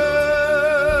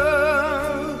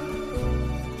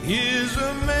is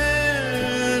a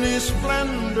many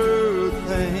splendor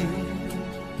thing.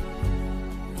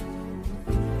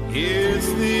 It's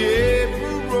the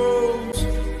April rose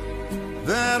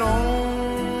that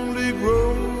only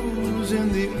grows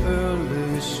in the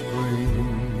early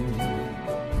spring.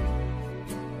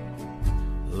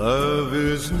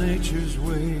 nature's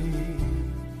way.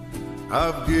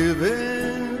 I've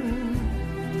given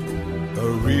a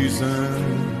reason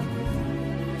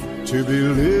to be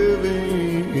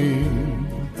living,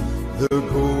 the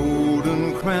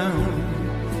golden crown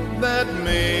that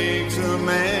makes a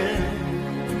man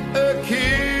a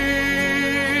king.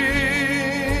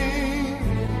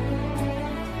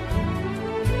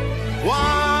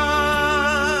 Once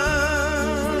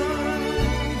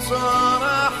on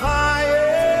a high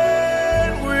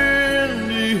and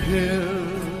windy hill,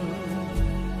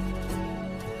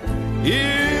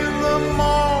 in the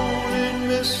morning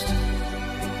mist,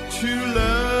 true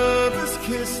lovers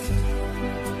kissed,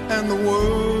 and the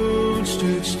world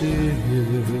stood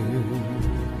still.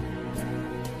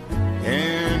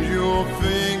 And your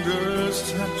fingers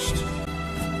touched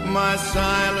my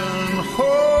silent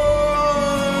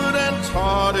heart and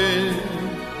taught it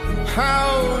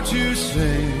how to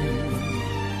sing.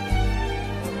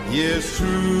 Yes,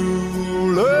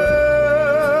 true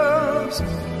love's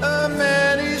a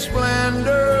many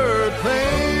splendored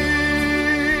thing.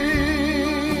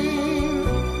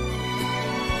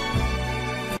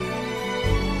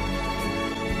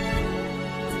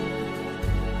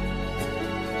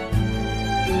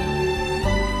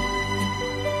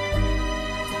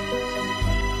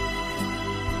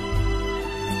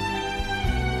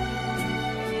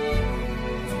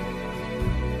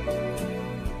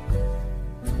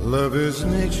 Love is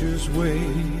nature's way.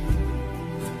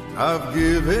 I've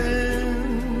given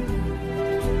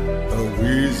a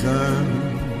reason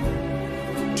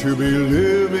to be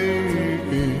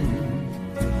living,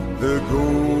 the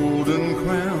golden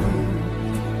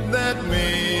crown that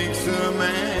makes a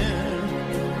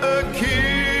man a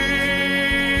king.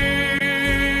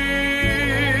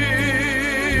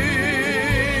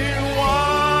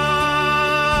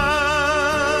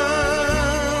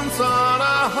 Once on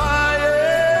a high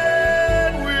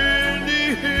and windy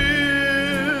hill,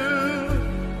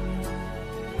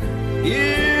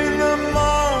 in the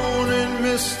morning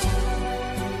mist,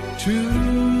 two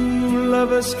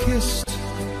lovers kissed,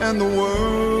 and the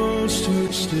world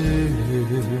stood still.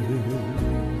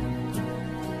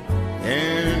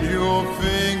 And your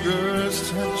fingers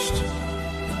touched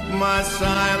my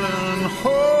silent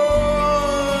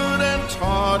heart and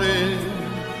taught it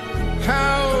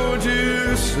how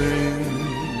to sing.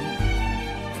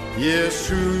 Yes,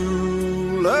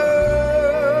 true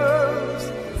love's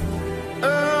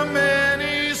a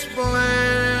many splendor.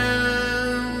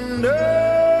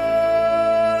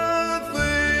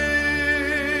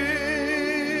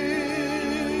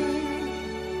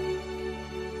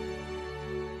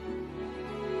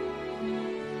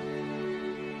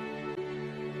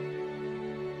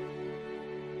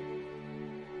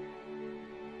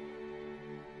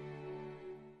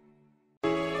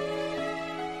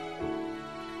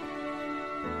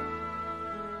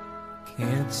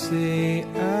 Can't say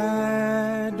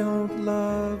I don't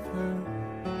love her,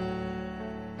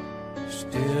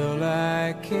 still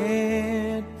I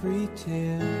can't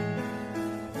pretend.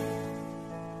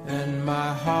 And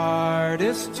my heart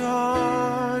is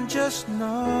torn just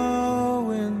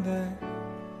knowing that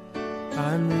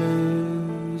I'm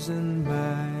losing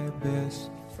my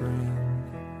best friend.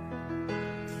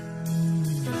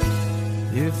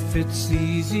 If it's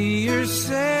easier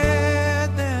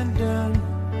said than done,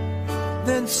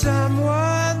 then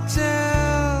someone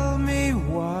tell me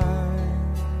why.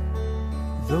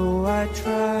 Though I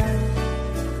try,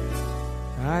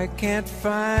 I can't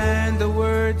find the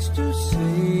words to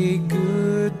say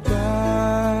goodbye.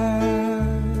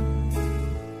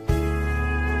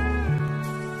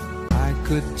 I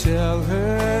could tell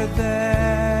her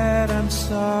that I'm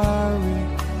sorry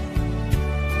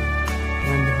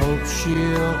and hope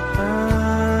she'll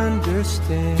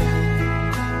understand.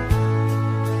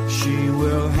 She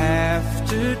will have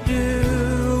to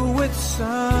do with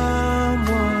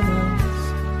someone else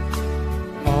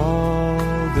all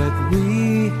that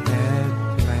we had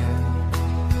planned.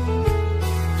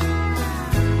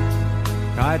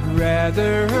 I'd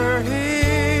rather her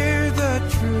hear the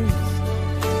truth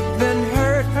than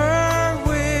hurt her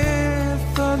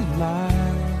with a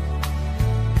lie.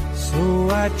 So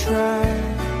I try,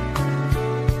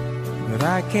 but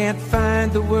I can't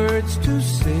find the words to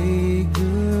say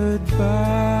goodbye.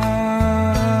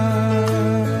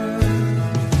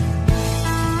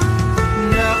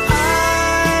 Now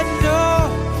I know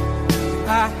I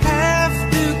have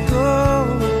to go.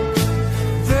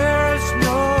 There's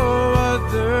no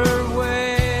other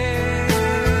way.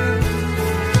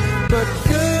 But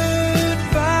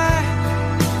goodbye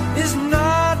is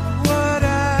not what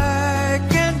I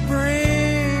can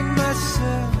bring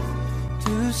myself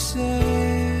to say.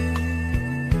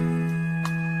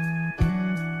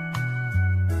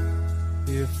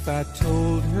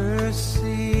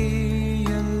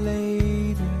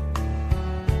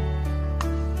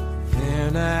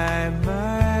 when I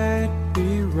might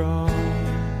be wrong.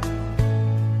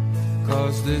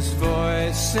 'Cause this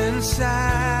voice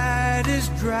inside is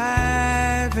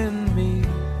driving me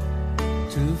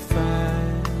to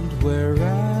find where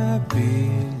I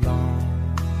belong.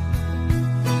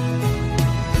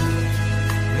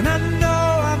 And I know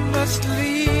I must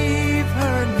leave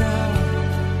her now,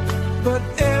 but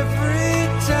every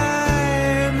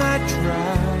time I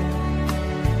try,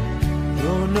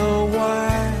 don't know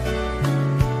why,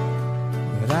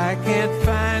 but I can't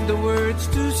find the words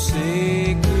to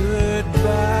say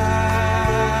goodbye.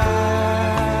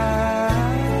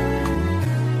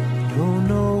 Don't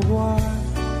know why,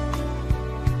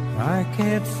 I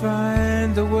can't find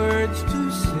the words to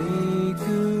say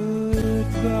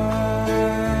goodbye.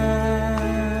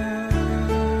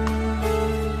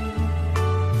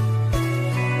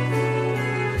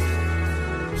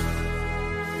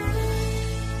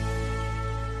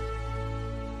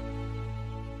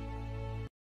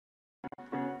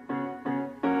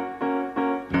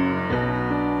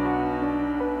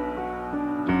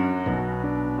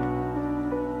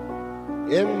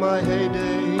 In my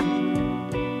heyday,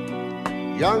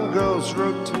 young girls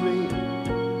wrote to me.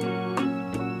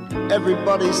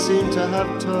 Everybody seemed to have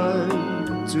time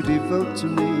to devote to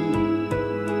me.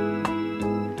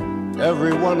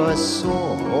 Everyone I saw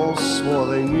all swore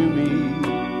they knew me.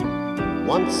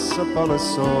 Once upon a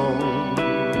song,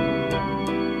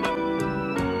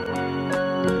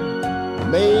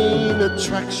 main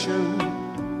attraction,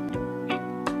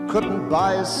 couldn't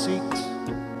buy a seat.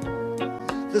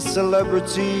 The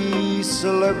celebrities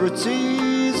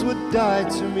would die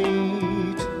to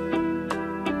meet.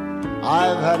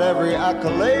 I've had every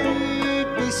accolade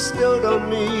bestowed on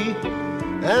me,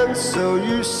 and so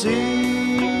you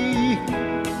see,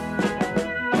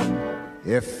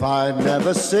 if I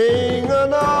never sing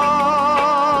another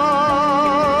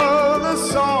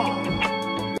song,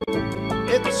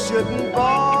 it shouldn't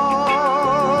bother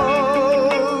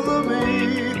me.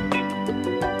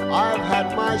 I've had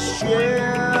my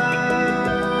share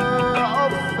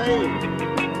of fame,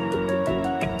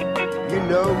 you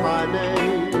know my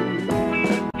name.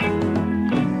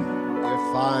 If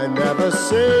I never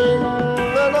sing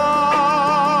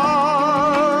another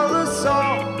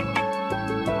song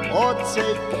or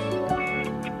take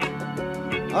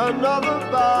another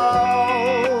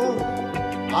bow,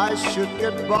 I should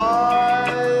get by,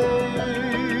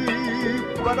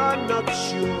 but I'm not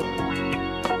sure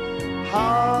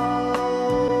how.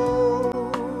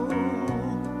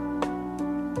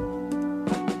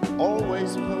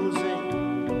 Always posing,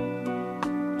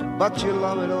 but you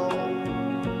love it all.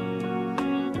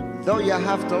 Though you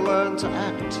have to learn to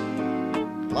act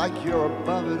like you're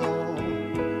above it all.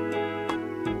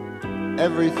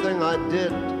 Everything I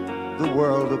did, the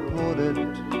world applauded.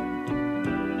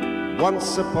 Once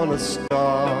upon a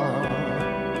star,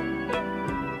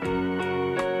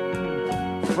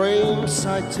 frame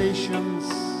citations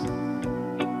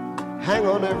hang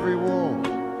on every wall.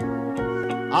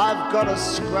 I've got a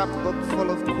scrapbook full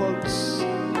of quotes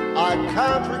I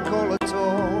can't recall at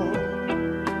all.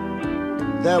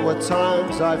 There were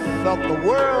times I felt the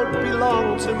world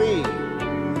belonged to me,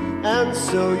 and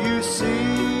so you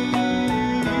see,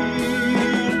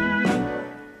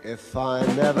 if I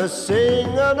never sing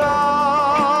another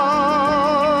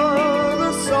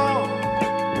song,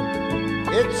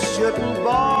 it shouldn't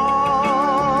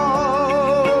bother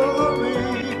me.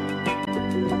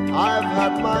 I've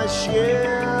had my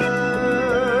share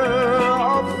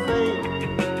of fame,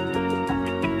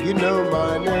 you know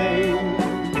my name.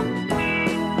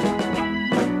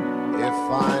 If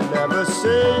I never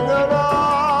sing another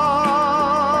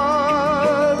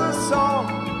song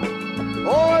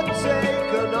or take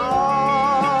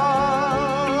another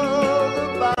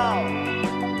bow,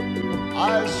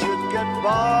 I should get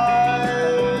by,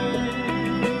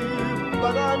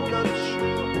 but I'm not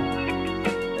sure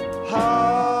how.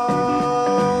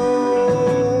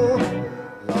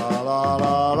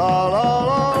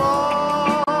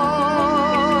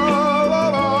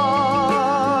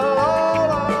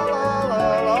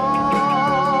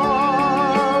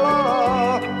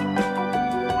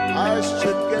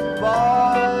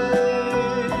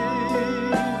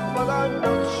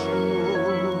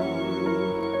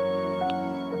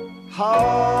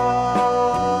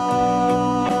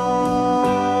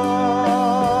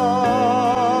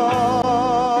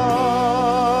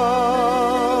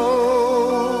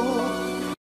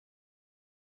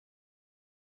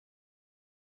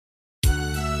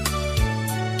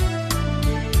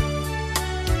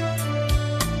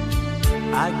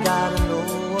 I gotta know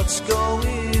what's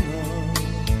going on.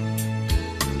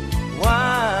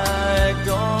 Why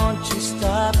don't you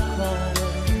stop crying?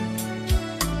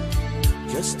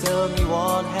 Just tell me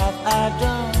what have I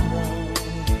done wrong.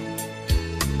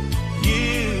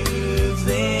 You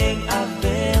think I've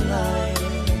been lying.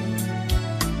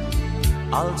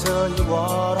 I'll tell you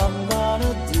what I'm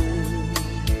gonna do.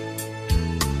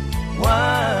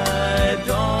 Why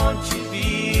don't you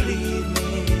believe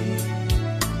me?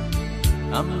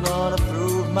 I'm gonna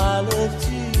prove my love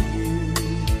to you.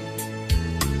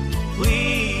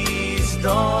 Please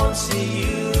don't say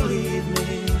you leave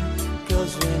me,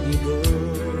 'cause when you go,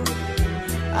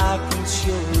 I can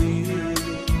show you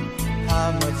how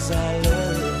much I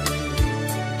love you.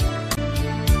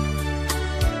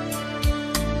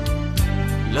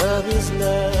 Love is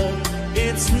love,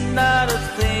 it's not a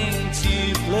thing to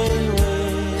play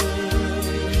with.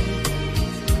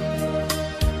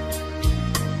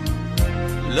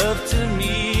 Love to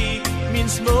me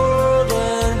means more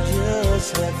than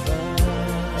just have fun.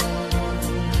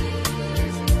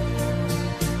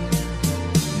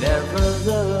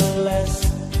 Nevertheless,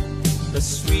 a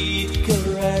sweet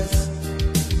caress,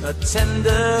 a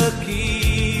tender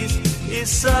kiss is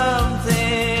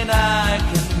something I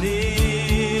can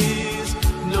miss.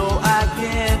 No, I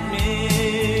can't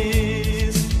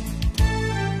miss.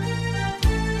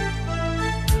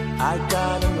 I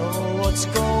gotta know what's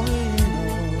going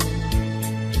on.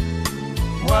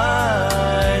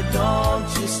 Why don't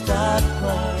you start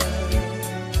crying?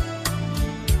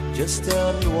 Just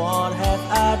tell me what have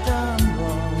I done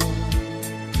wrong.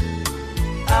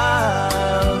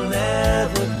 I'll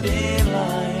never be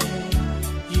lying.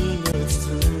 You know it's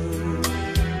true.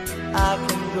 I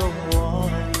can go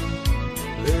on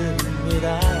living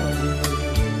without you.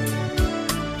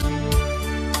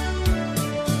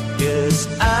 'Cause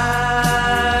I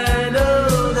know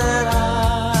that I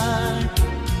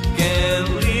can't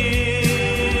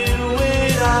live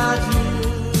without you.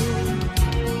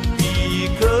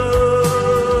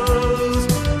 Because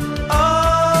I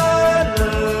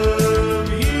love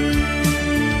you.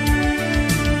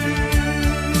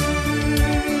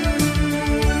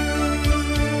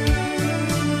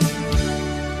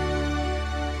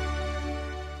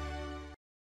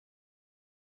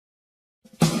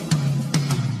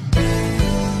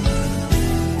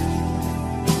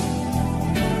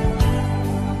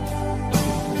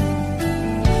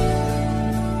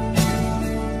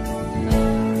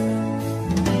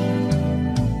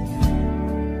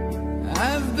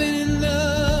 I've been in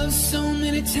love so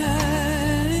many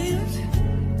times,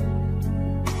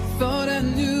 thought I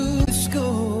knew the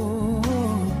score,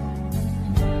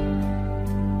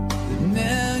 but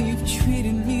now you've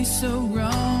treated me so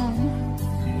wrong,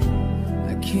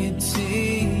 I can't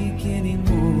take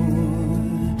anymore,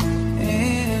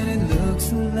 and it looks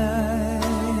like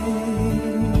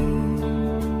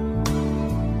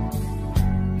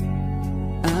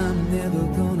I'm never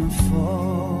gonna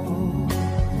fall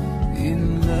in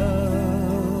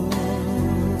love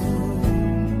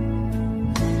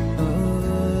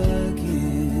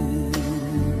again.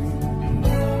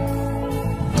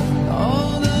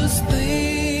 All those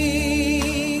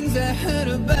things I heard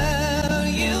about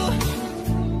you,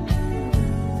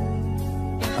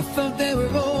 I thought they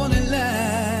were only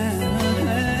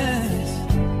lies,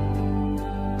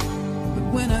 but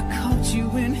when I caught you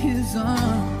in his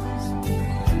arms,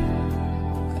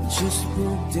 I just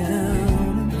broke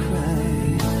down and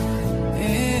cried,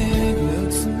 and it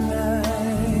looks like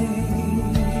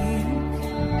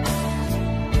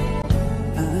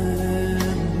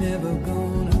I'm never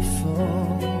gonna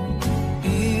fall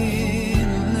in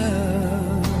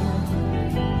love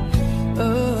again.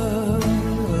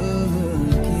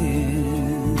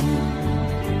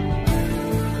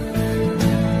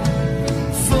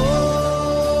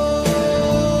 Fall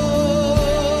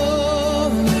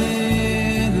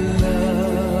in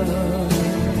love.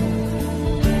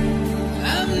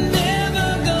 I'm never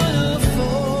gonna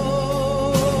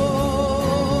fall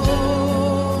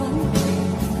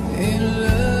in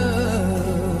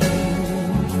love.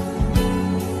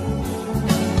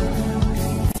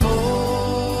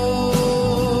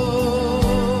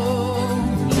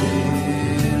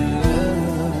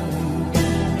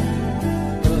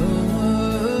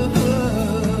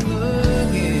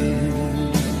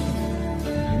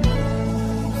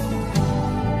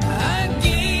 I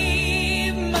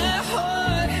gave my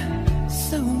heart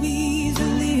so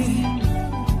easily,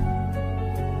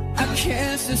 I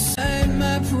cast aside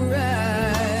my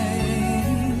pride,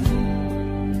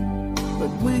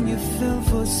 but when you fell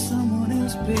for someone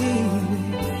else, baby,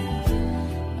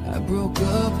 I broke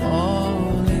up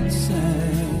all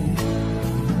inside,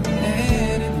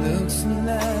 and it looks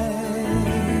like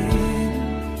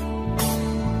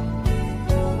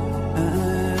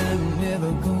I'm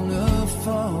never gonna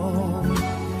fall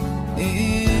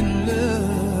in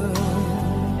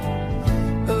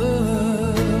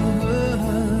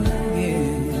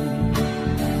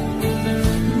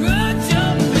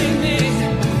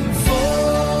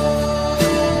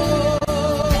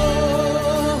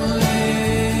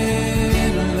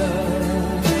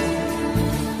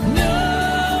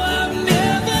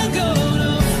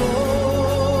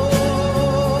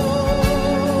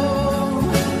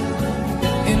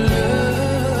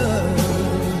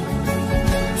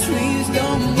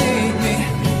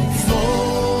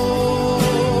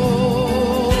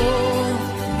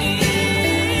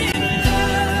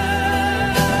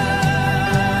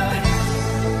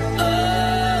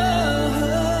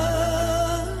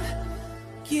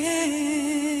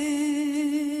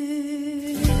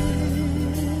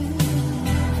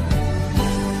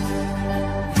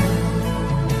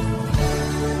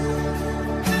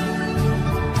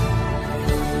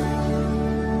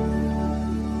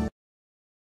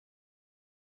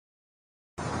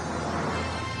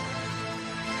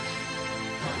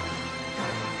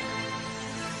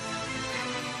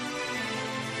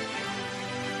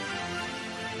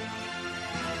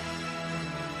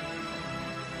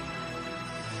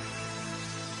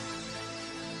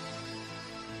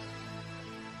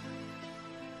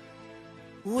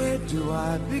Where do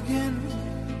I begin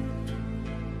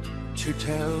to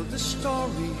tell the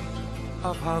story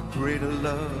of how great a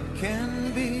love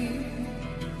can be?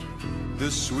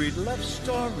 The sweet love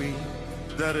story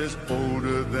that is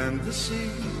older than the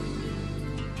sea.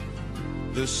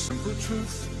 The simple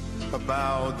truth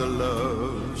about the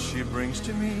love she brings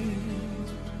to me.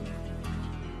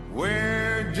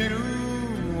 Where do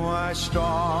I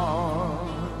start?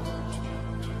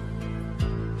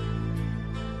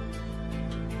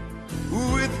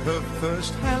 With her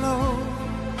first hello,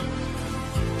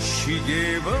 she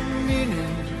gave a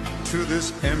meaning to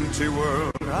this empty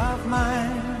world of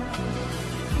mine.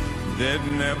 There'd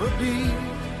never be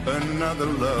another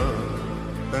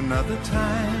love, another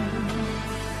time.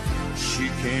 She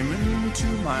came into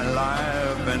my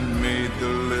life and made the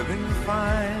living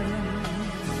fine.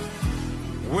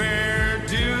 Where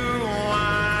do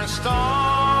I start?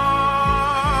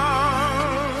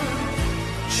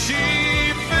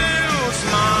 She fills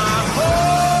my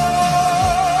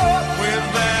heart with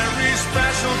very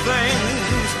special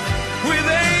things, with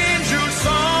angel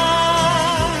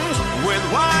songs, with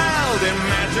wild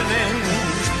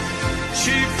imaginings.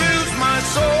 She fills my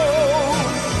soul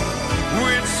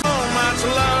with so much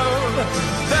love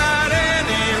that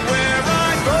anywhere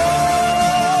I go,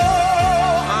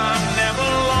 I'm never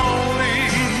lonely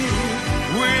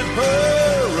with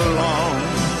her along.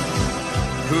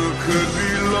 Who could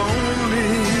be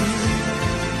lonely?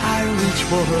 I reach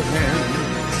for her hand,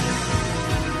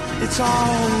 it's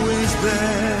always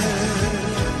there.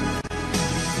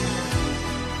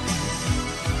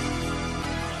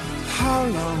 How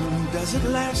long does it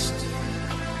last?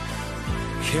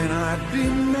 Can I be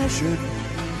measured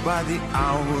by the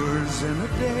hours in a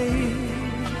day?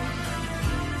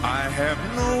 I have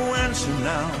no answer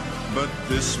now, but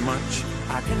this much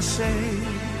I can say.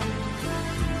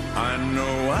 I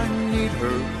know I need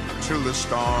her till the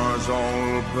stars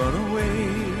all burn away,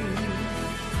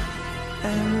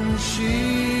 and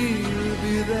she'll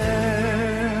be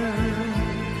there.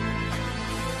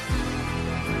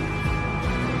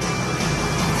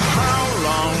 How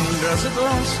long does it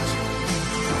last?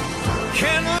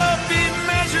 Can love be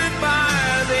measured by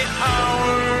the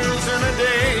hours in a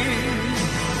day?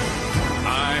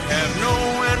 I have no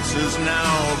answers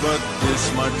now, but this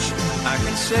much I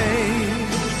can say.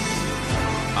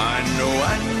 I know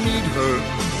I need her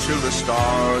till the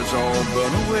stars all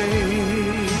burn away,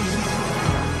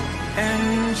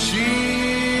 and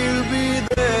she'll be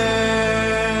there.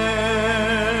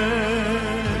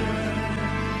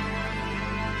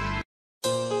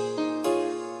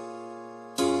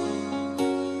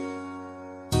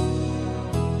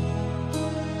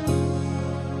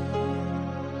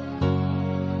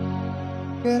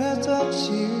 Can I talk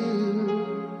to you?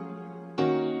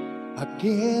 I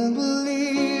can't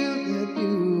believe that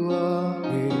you are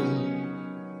here.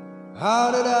 How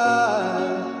did I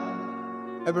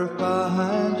ever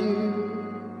find you?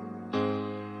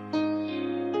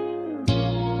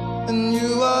 And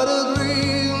you are the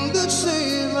dream that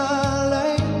saved my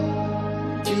life.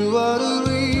 You are the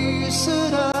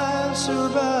reason I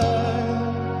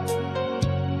survived.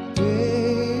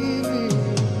 Baby,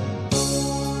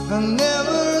 I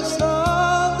never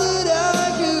thought that I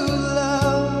could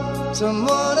love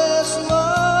someone as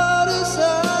smart as I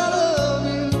love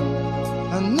you.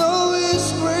 I know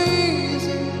it's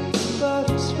crazy, but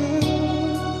it's true.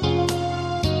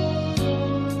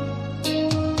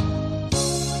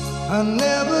 I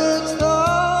never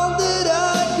thought that I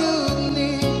could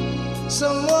need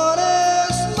someone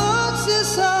as much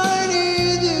as I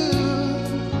need you.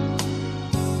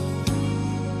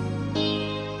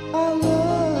 I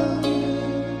love you.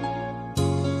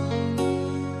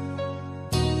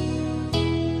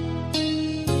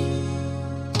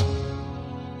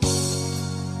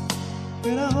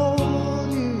 When I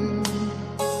hold you,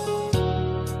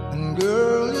 and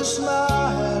girl, you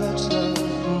smile like sun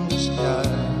from the sky.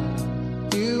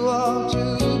 You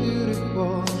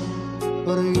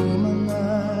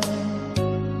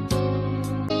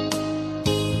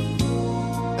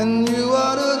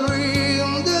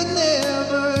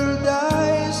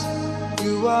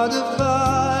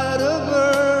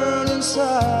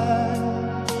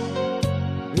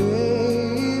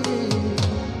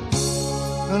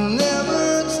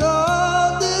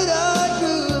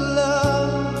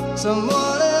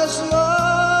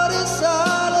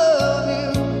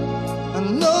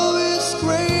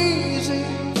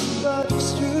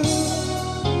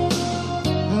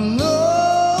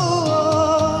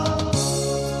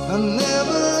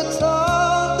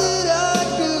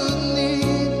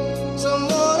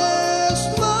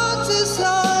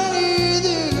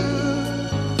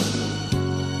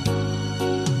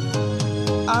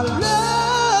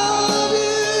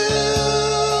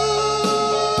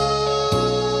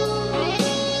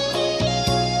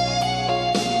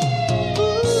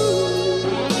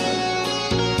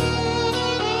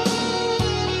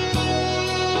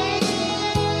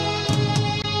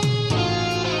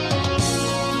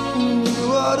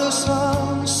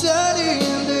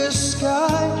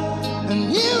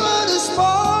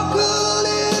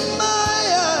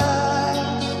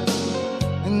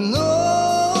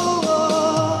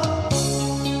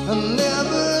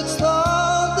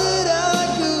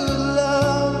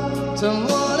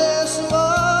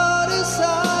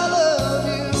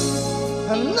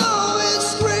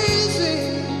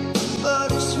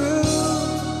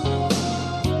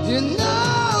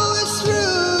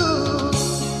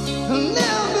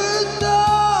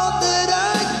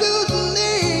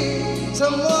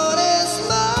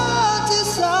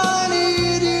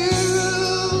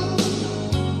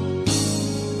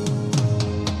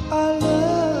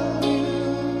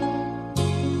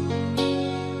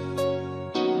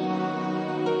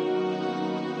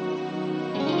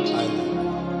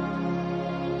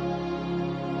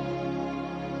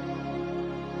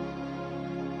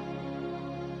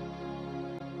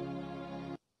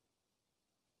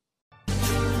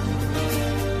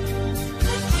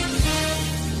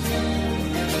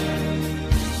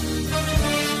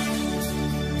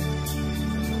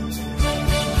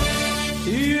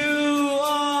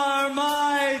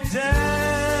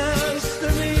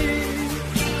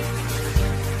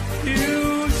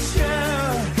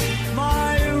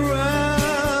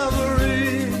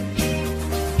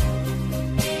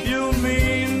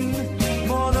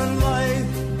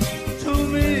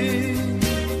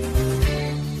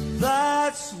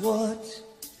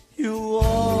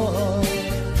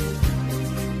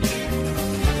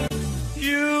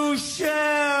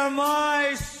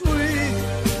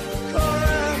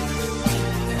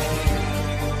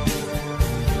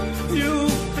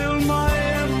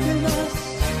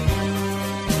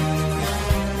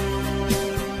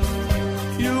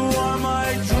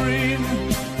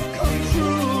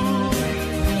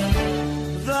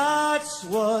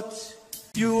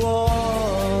you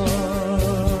are.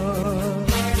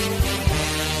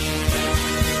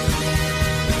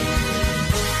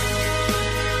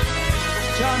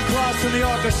 John Cross and the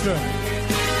orchestra.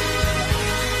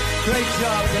 Great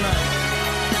job tonight.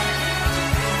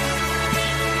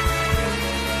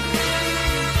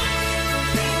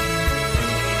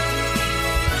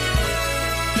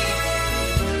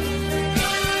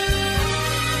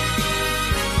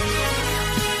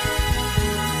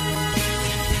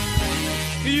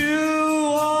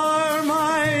 You are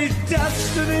my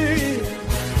destiny.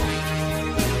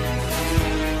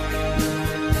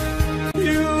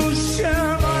 You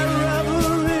share my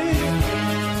reverie.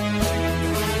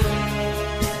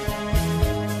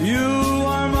 You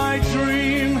are my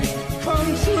dream come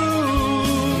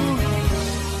true.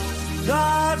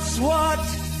 That's what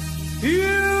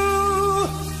you